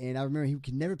 And I remember he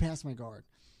could never pass my guard.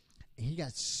 And he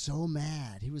got so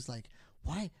mad. He was like,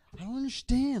 why? I don't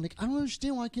understand. Like, I don't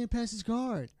understand why I can't pass his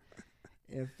guard.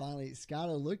 And finally,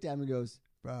 Skylar looked at him and goes,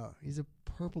 bro, he's a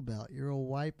purple belt. You're a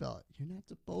white belt. You're not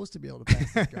supposed to be able to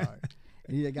pass his guard.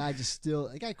 And the guy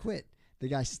quit. The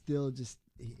guy still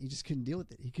he just couldn't deal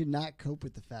with it. He could not cope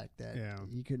with the fact that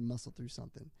he couldn't muscle through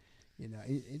something. You know,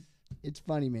 it's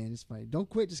funny, man. It's funny. Don't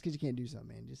quit just because you can't do something,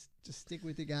 man. Just stick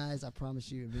with it, guys. I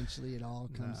promise you, eventually it all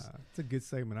comes. It's a good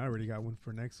segment. I already got one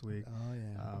for next week. Oh,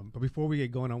 yeah. But before we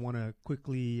get going, I want to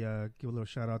quickly give a little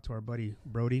shout out to our buddy,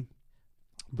 Brody.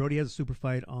 Brody has a super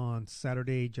fight on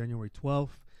Saturday, January 12th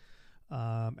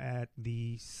at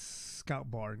the Scout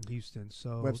Bar in Houston.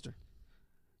 So Webster.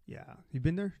 Yeah. You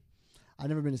been there? I've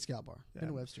never been to Scout Bar. Yeah. Been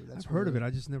to Webster. I've heard of it. I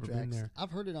just never been there.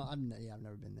 I've heard it on. I've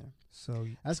never been there. So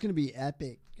that's going to be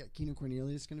epic. Keenan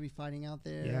Cornelius is going to be fighting out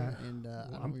there. Yeah. And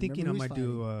I'm thinking I might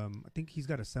do. I think he's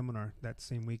got a seminar that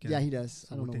same weekend. Yeah, he does.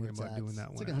 So I don't know thinking where it's about at. doing that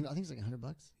it's one. Like I think it's like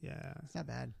 $100. Yeah. It's not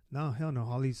bad. No, hell no.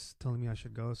 Holly's telling me I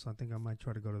should go, so I think I might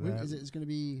try to go to When that. is it? It's going to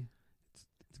be. It's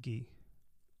Gee.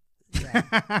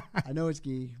 Yeah. I know it's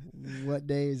Gee. What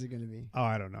day is it going to be? Oh,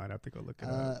 I don't know. I'd have to go look it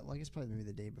up. Well, I guess probably maybe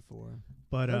the day before.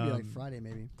 But it'll be like Friday,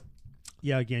 maybe.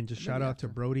 Yeah, again, just Maybe shout out after.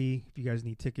 to Brody. If you guys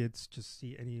need tickets, just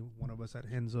see any one of us at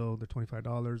Henzo. They're $25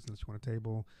 unless you want a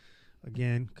table.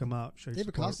 Again, come out. Show your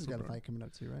David support Costa's for got a Brody. fight coming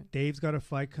up too, right? Dave's got a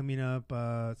fight coming up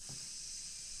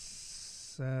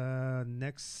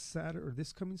next Saturday or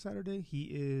this coming Saturday. He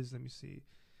is, let me see.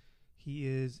 He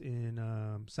is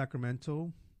in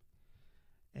Sacramento,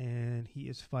 and he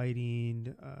is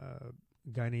fighting a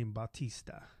guy named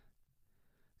Bautista.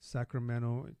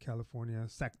 Sacramento, California,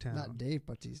 Sacktown. Not Dave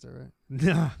Bautista, right?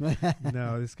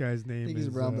 No, this guy's name think is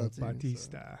he's a brown belt too,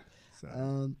 Bautista.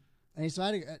 So. And so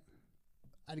I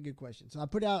had a good question. So I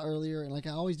put out earlier, and like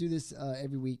I always do this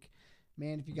every week.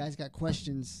 Man, if you guys got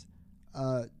questions,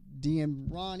 DM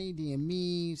Ronnie, DM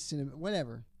me, send it,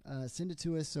 whatever. Send it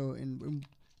to us. So and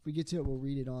if we get to it, we'll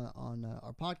read it on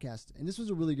our podcast. And this was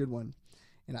a really good one.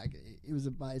 And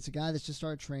it's a guy that's just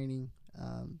started training.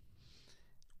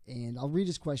 And I'll read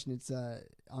his question. It's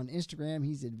on Instagram.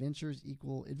 He's adventure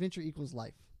equals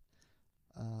life.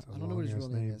 I don't know what his real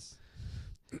name is.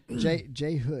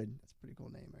 J Hood. That's a pretty cool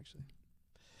name, actually.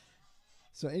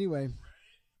 So anyway,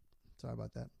 sorry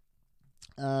about that.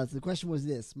 So the question was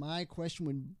this. My question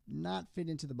would not fit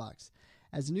into the box.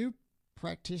 As a new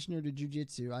practitioner to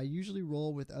jiu-jitsu, I usually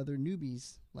roll with other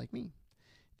newbies like me.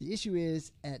 The issue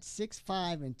is at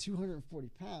 6'5" and 240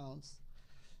 pounds,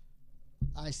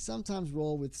 I sometimes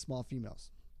roll with small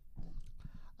females.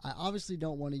 I obviously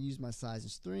don't want to use my size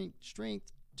and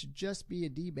strength to just be a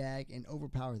D-bag and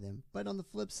overpower them. But on the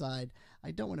flip side,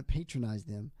 I don't want to patronize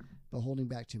them by holding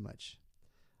back too much.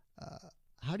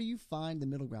 How do you find the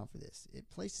middle ground for this? It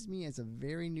places me as a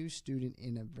very new student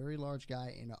and a very large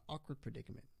guy in an awkward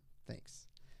predicament. Thanks.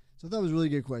 So that was a really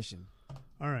good question.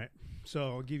 All right. So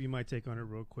I'll give you my take on it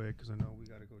real quick because I know we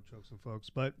got to go choke some folks.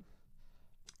 But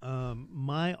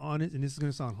my honest, and this is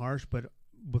going to sound harsh, but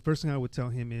the first thing I would tell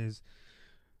him is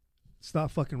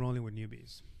stop fucking rolling with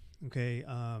newbies. Okay.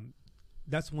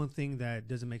 That's one thing that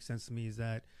doesn't make sense to me is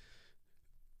that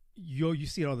you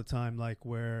see it all the time, like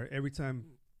where every time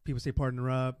people say partner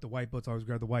up, the white belts always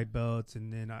grab the white belts.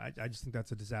 And then I just think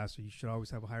that's a disaster. You should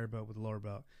always have a higher belt with a lower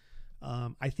belt.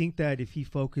 I think that if he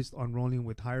focused on rolling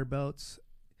with higher belts,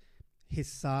 his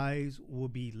size will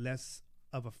be less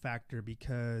of a factor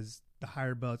because the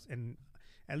higher belts, and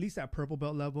at least at purple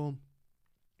belt level,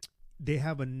 they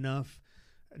have enough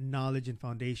knowledge and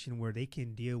foundation where they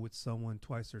can deal with someone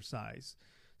twice their size.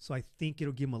 So I think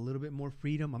it'll give them a little bit more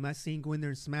freedom. I'm not saying go in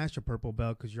there and smash a purple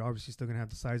belt because you're obviously still going to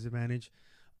have the size advantage.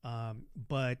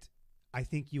 But I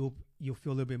think you'll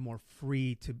feel a little bit more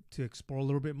free to explore a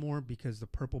little bit more because the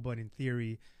purple belt, in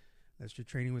theory, unless you're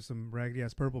training with some raggedy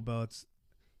ass purple belts,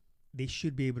 they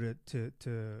should be able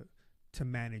to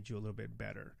manage you a little bit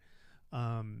better.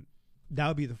 That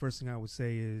would be the first thing I would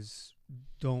say is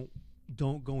don't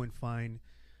go and find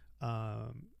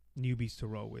newbies to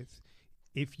roll with.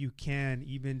 If you can,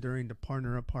 even during the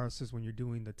partner up process when you're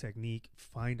doing the technique,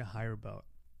 find a higher belt.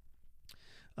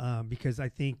 Because I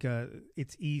think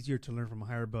it's easier to learn from a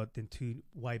higher belt than two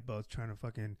white belts trying to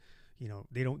fucking,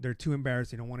 they're too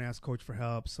embarrassed. They don't want to ask coach for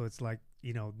help. So it's like,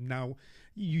 now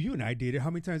you and I did it. How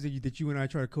many times did you and I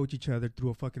try to coach each other through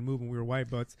a fucking move when we were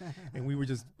white belts and we were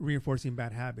just reinforcing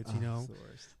bad habits, It's the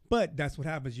worst. But that's what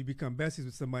happens. You become besties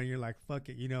with somebody and you're like, fuck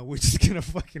it, we're just going to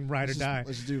fucking ride or die.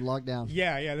 Let's just do lockdown.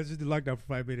 Yeah, let's just do lockdown for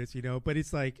 5 minutes, But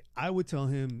it's like, I would tell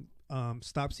him,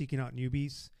 stop seeking out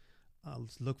newbies.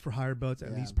 Let's look for higher belts,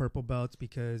 at least purple belts,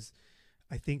 because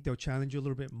I think they'll challenge you a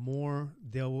little bit more.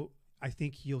 I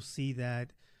think he'll see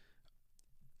that.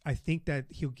 I think that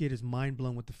he'll get his mind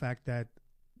blown with the fact that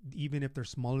even if they're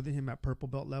smaller than him at purple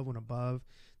belt level and above,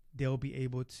 they'll be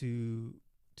able to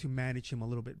manage him a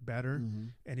little bit better,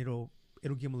 and it'll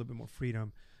give him a little bit more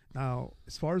freedom. Now,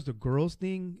 as far as the girls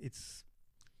thing,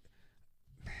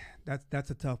 that's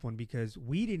a tough one because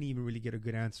we didn't even really get a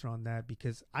good answer on that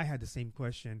because I had the same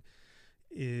question.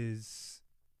 Is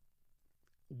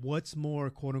what's more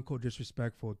quote unquote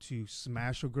disrespectful, to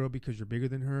smash a girl because you're bigger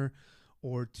than her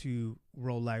or to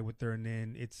roll light with her? And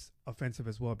then it's offensive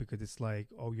as well because it's like,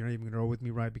 oh, you're not even gonna roll with me,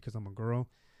 right? Because I'm a girl.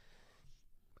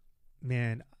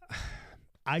 Man,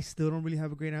 I still don't really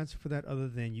have a great answer for that other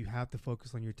than you have to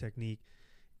focus on your technique.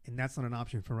 And that's not an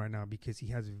option for right now because he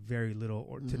has very little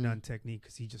or to none technique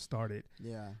because he just started.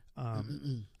 Yeah.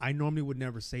 I normally would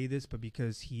never say this, but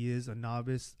because he is a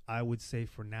novice, I would say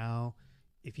for now,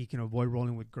 if he can avoid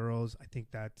rolling with girls, I think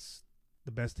that's the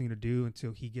best thing to do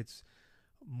until he gets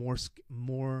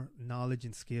more knowledge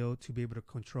and skill to be able to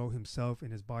control himself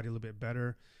and his body a little bit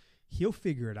better. He'll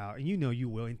figure it out. And you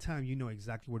will. In time,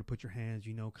 exactly where to put your hands,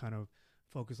 kind of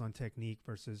focus on technique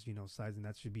versus, size, and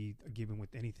that should be a given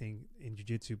with anything in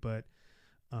jiu-jitsu. But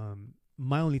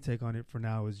my only take on it for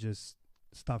now is just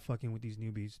stop fucking with these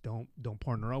newbies. Don't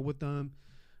partner up with them.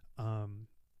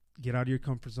 Get out of your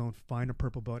comfort zone. Find a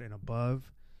purple belt and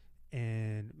above,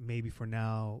 and maybe for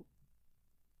now,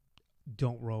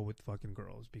 don't roll with fucking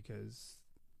girls, because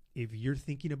if you're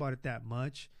thinking about it that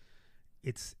much,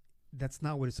 that's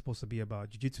not what it's supposed to be about.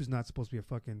 Jiu-jitsu is not supposed to be a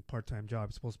fucking part-time job.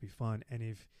 It's supposed to be fun. And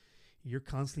if you're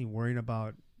constantly worrying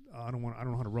about, I don't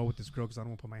know how to roll with this girl because I don't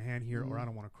want to put my hand here, or I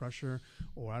don't want to crush her,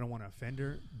 or I don't want to offend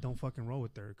her, don't fucking roll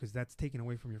with her, because that's taken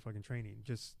away from your fucking training.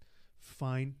 Just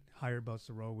find higher belts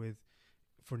to roll with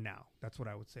for now. That's what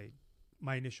I would say.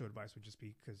 My initial advice would just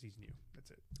be because he's new.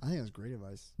 That's it. I think that's great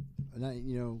advice.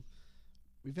 And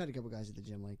we've had a couple guys at the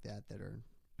gym like that are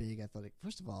big, athletic.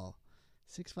 First of all,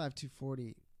 6'5",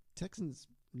 240. Texans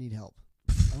need help.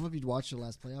 I don't know if you'd watched the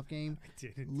last playoff game. I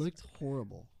didn't. Looked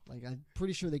horrible. Like, I'm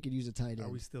pretty sure they could use a tight end. Are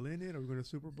we still in it? Are we going to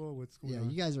Super Bowl? What's going on? Yeah,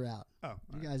 you guys are out. Oh,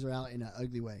 you guys are out in an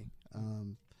ugly way.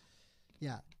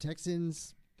 Yeah,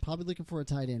 Texans probably looking for a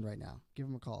tight end right now. Give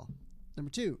them a call.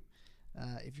 Number 2,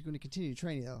 if you're going to continue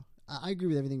training, though, I agree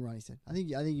with everything Ronnie said. I think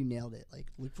you nailed it. Like,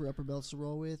 look for upper belts to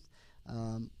roll with.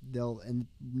 And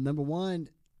number 1,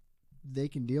 they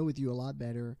can deal with you a lot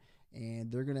better,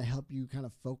 and they're going to help you kind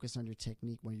of focus on your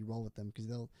technique when you roll with them, because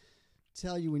they'll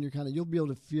tell you when you'll be able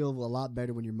to feel a lot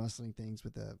better when you're muscling things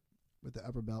with the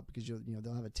upper belt, because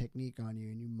they'll have a technique on you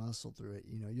and you muscle through it.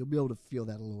 You'll be able to feel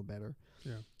that a little better.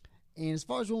 Yeah. And as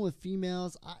far as rolling with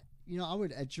females, I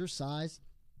would, at your size,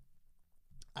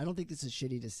 I don't think this is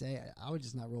shitty to say. I would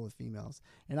just not roll with females,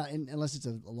 and unless it's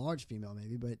a large female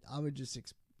maybe, but I would just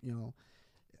how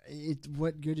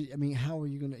are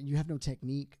you gonna? You have no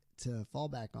technique to fall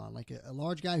back on. Like a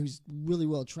large guy who's really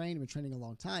well trained and been training a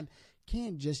long time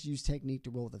can just use technique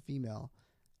to roll with a female,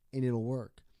 and it'll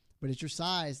work. But at your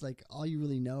size, like, all you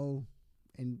really know,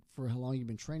 and for how long you've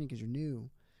been training, because you're new,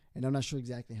 and I'm not sure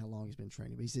exactly how long he's been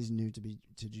training, but he says new to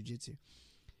jiu-jitsu.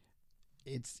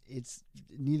 It's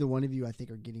neither one of you, I think,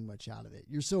 are getting much out of it.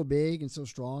 You're so big and so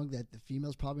strong that the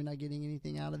female's probably not getting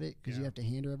anything out of it, because you have to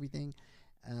hand her everything,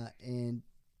 and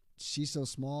she's so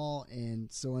small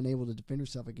and so unable to defend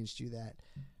herself against you that,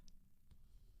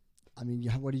 I mean,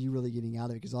 what are you really getting out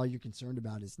of it? Because all you're concerned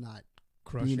about is not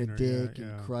crushing being a her, dick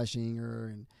and crushing her,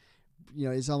 and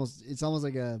it's almost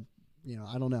like a,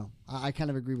 I don't know. I kind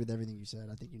of agree with everything you said.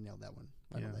 I think you nailed that one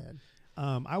right on the head.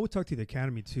 I would talk to the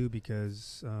academy too,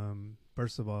 because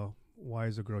first of all, why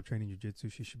is a girl training jiu-jitsu?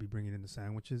 She should be bringing in the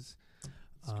sandwiches.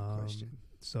 That's a good question.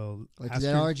 So like at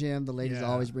our gym, the ladies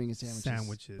always bring in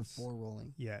sandwiches before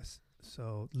rolling. Yes.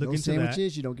 So look no into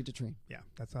sandwiches, that. you don't get to train. Yeah,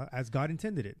 that's as God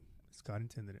intended it. As God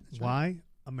intended it. That's why? Right.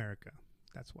 America.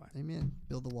 That's why. Amen.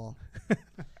 Build the wall.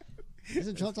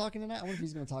 Isn't Trump talking tonight? I wonder if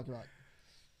he's going to talk about it.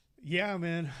 Yeah,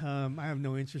 man. I have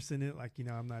no interest in it. Like,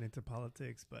 I'm not into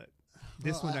politics, but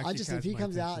this one actually if he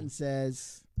comes out and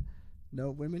says,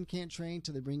 no, women can't train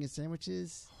till they bring in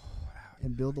sandwiches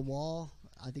and build the wall,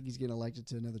 I think he's getting elected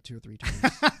to another 2 or 3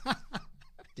 terms.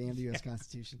 Damn the U.S.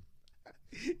 Constitution.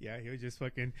 Yeah, he'll just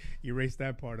fucking erase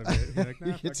that part of it. Like,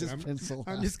 nah, he gets his pencil.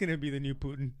 I'm just going to be the new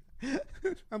Putin.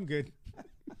 I'm good.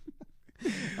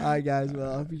 All right, guys.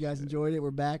 Well, I hope you guys enjoyed it. We're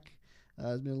back.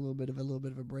 It's been a little bit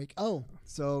of a break. Oh,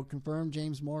 so confirm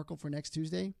James Markle for next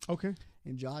Tuesday. Okay.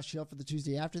 And Josh Hill for the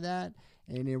Tuesday after that.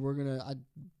 And then we're going to,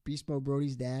 Beast Mode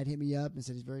Brody's dad hit me up and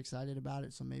said he's very excited about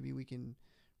it. So maybe we can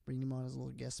bring him on as a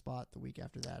little guest spot the week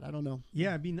after that. I don't know.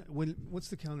 Yeah, what's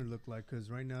the calendar look like? Because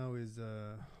right now is,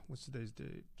 what's today's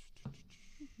date?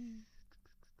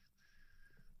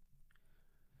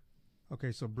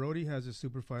 Okay, so Brody has a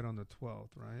super fight on the 12th,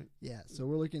 right? Yeah, so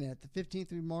we're looking at the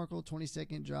 15th with Markle,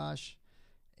 22nd Josh,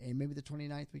 and maybe the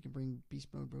 29th we can bring Beast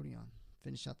Mode Brody on,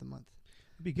 finish out the month.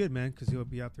 It'd be good, man, because he'll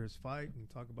be after his fight and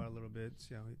talk about it a little bit.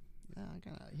 See how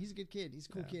he's a good kid. He's a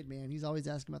cool kid, man. He's always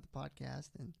asking about the podcast,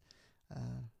 and I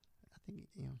think,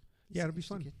 it'll be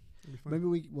fun.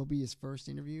 Maybe we'll be his first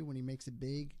interview when he makes it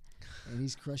big, and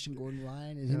he's crushing Gordon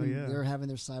Ryan, and they're having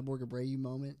their Cyborg Abreu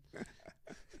moment.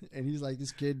 And he's like,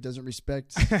 this kid doesn't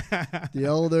respect the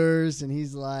elders. And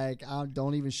he's like, I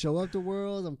don't even show up to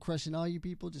Worlds. I'm crushing all you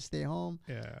people. Just stay home.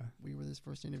 Yeah. We were this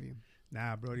first interview.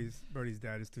 Nah, Brody's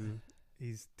dad is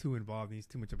he's too involved. And he's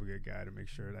too much of a good guy to make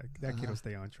sure that kid will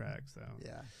stay on track. So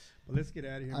yeah. But let's get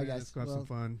out of here, man. Guys, let's go have some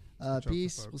fun.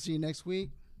 Peace. We'll see you next week.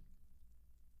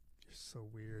 You're so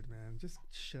weird, man. Just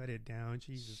shut it down.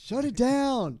 Jesus. Shut it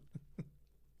down.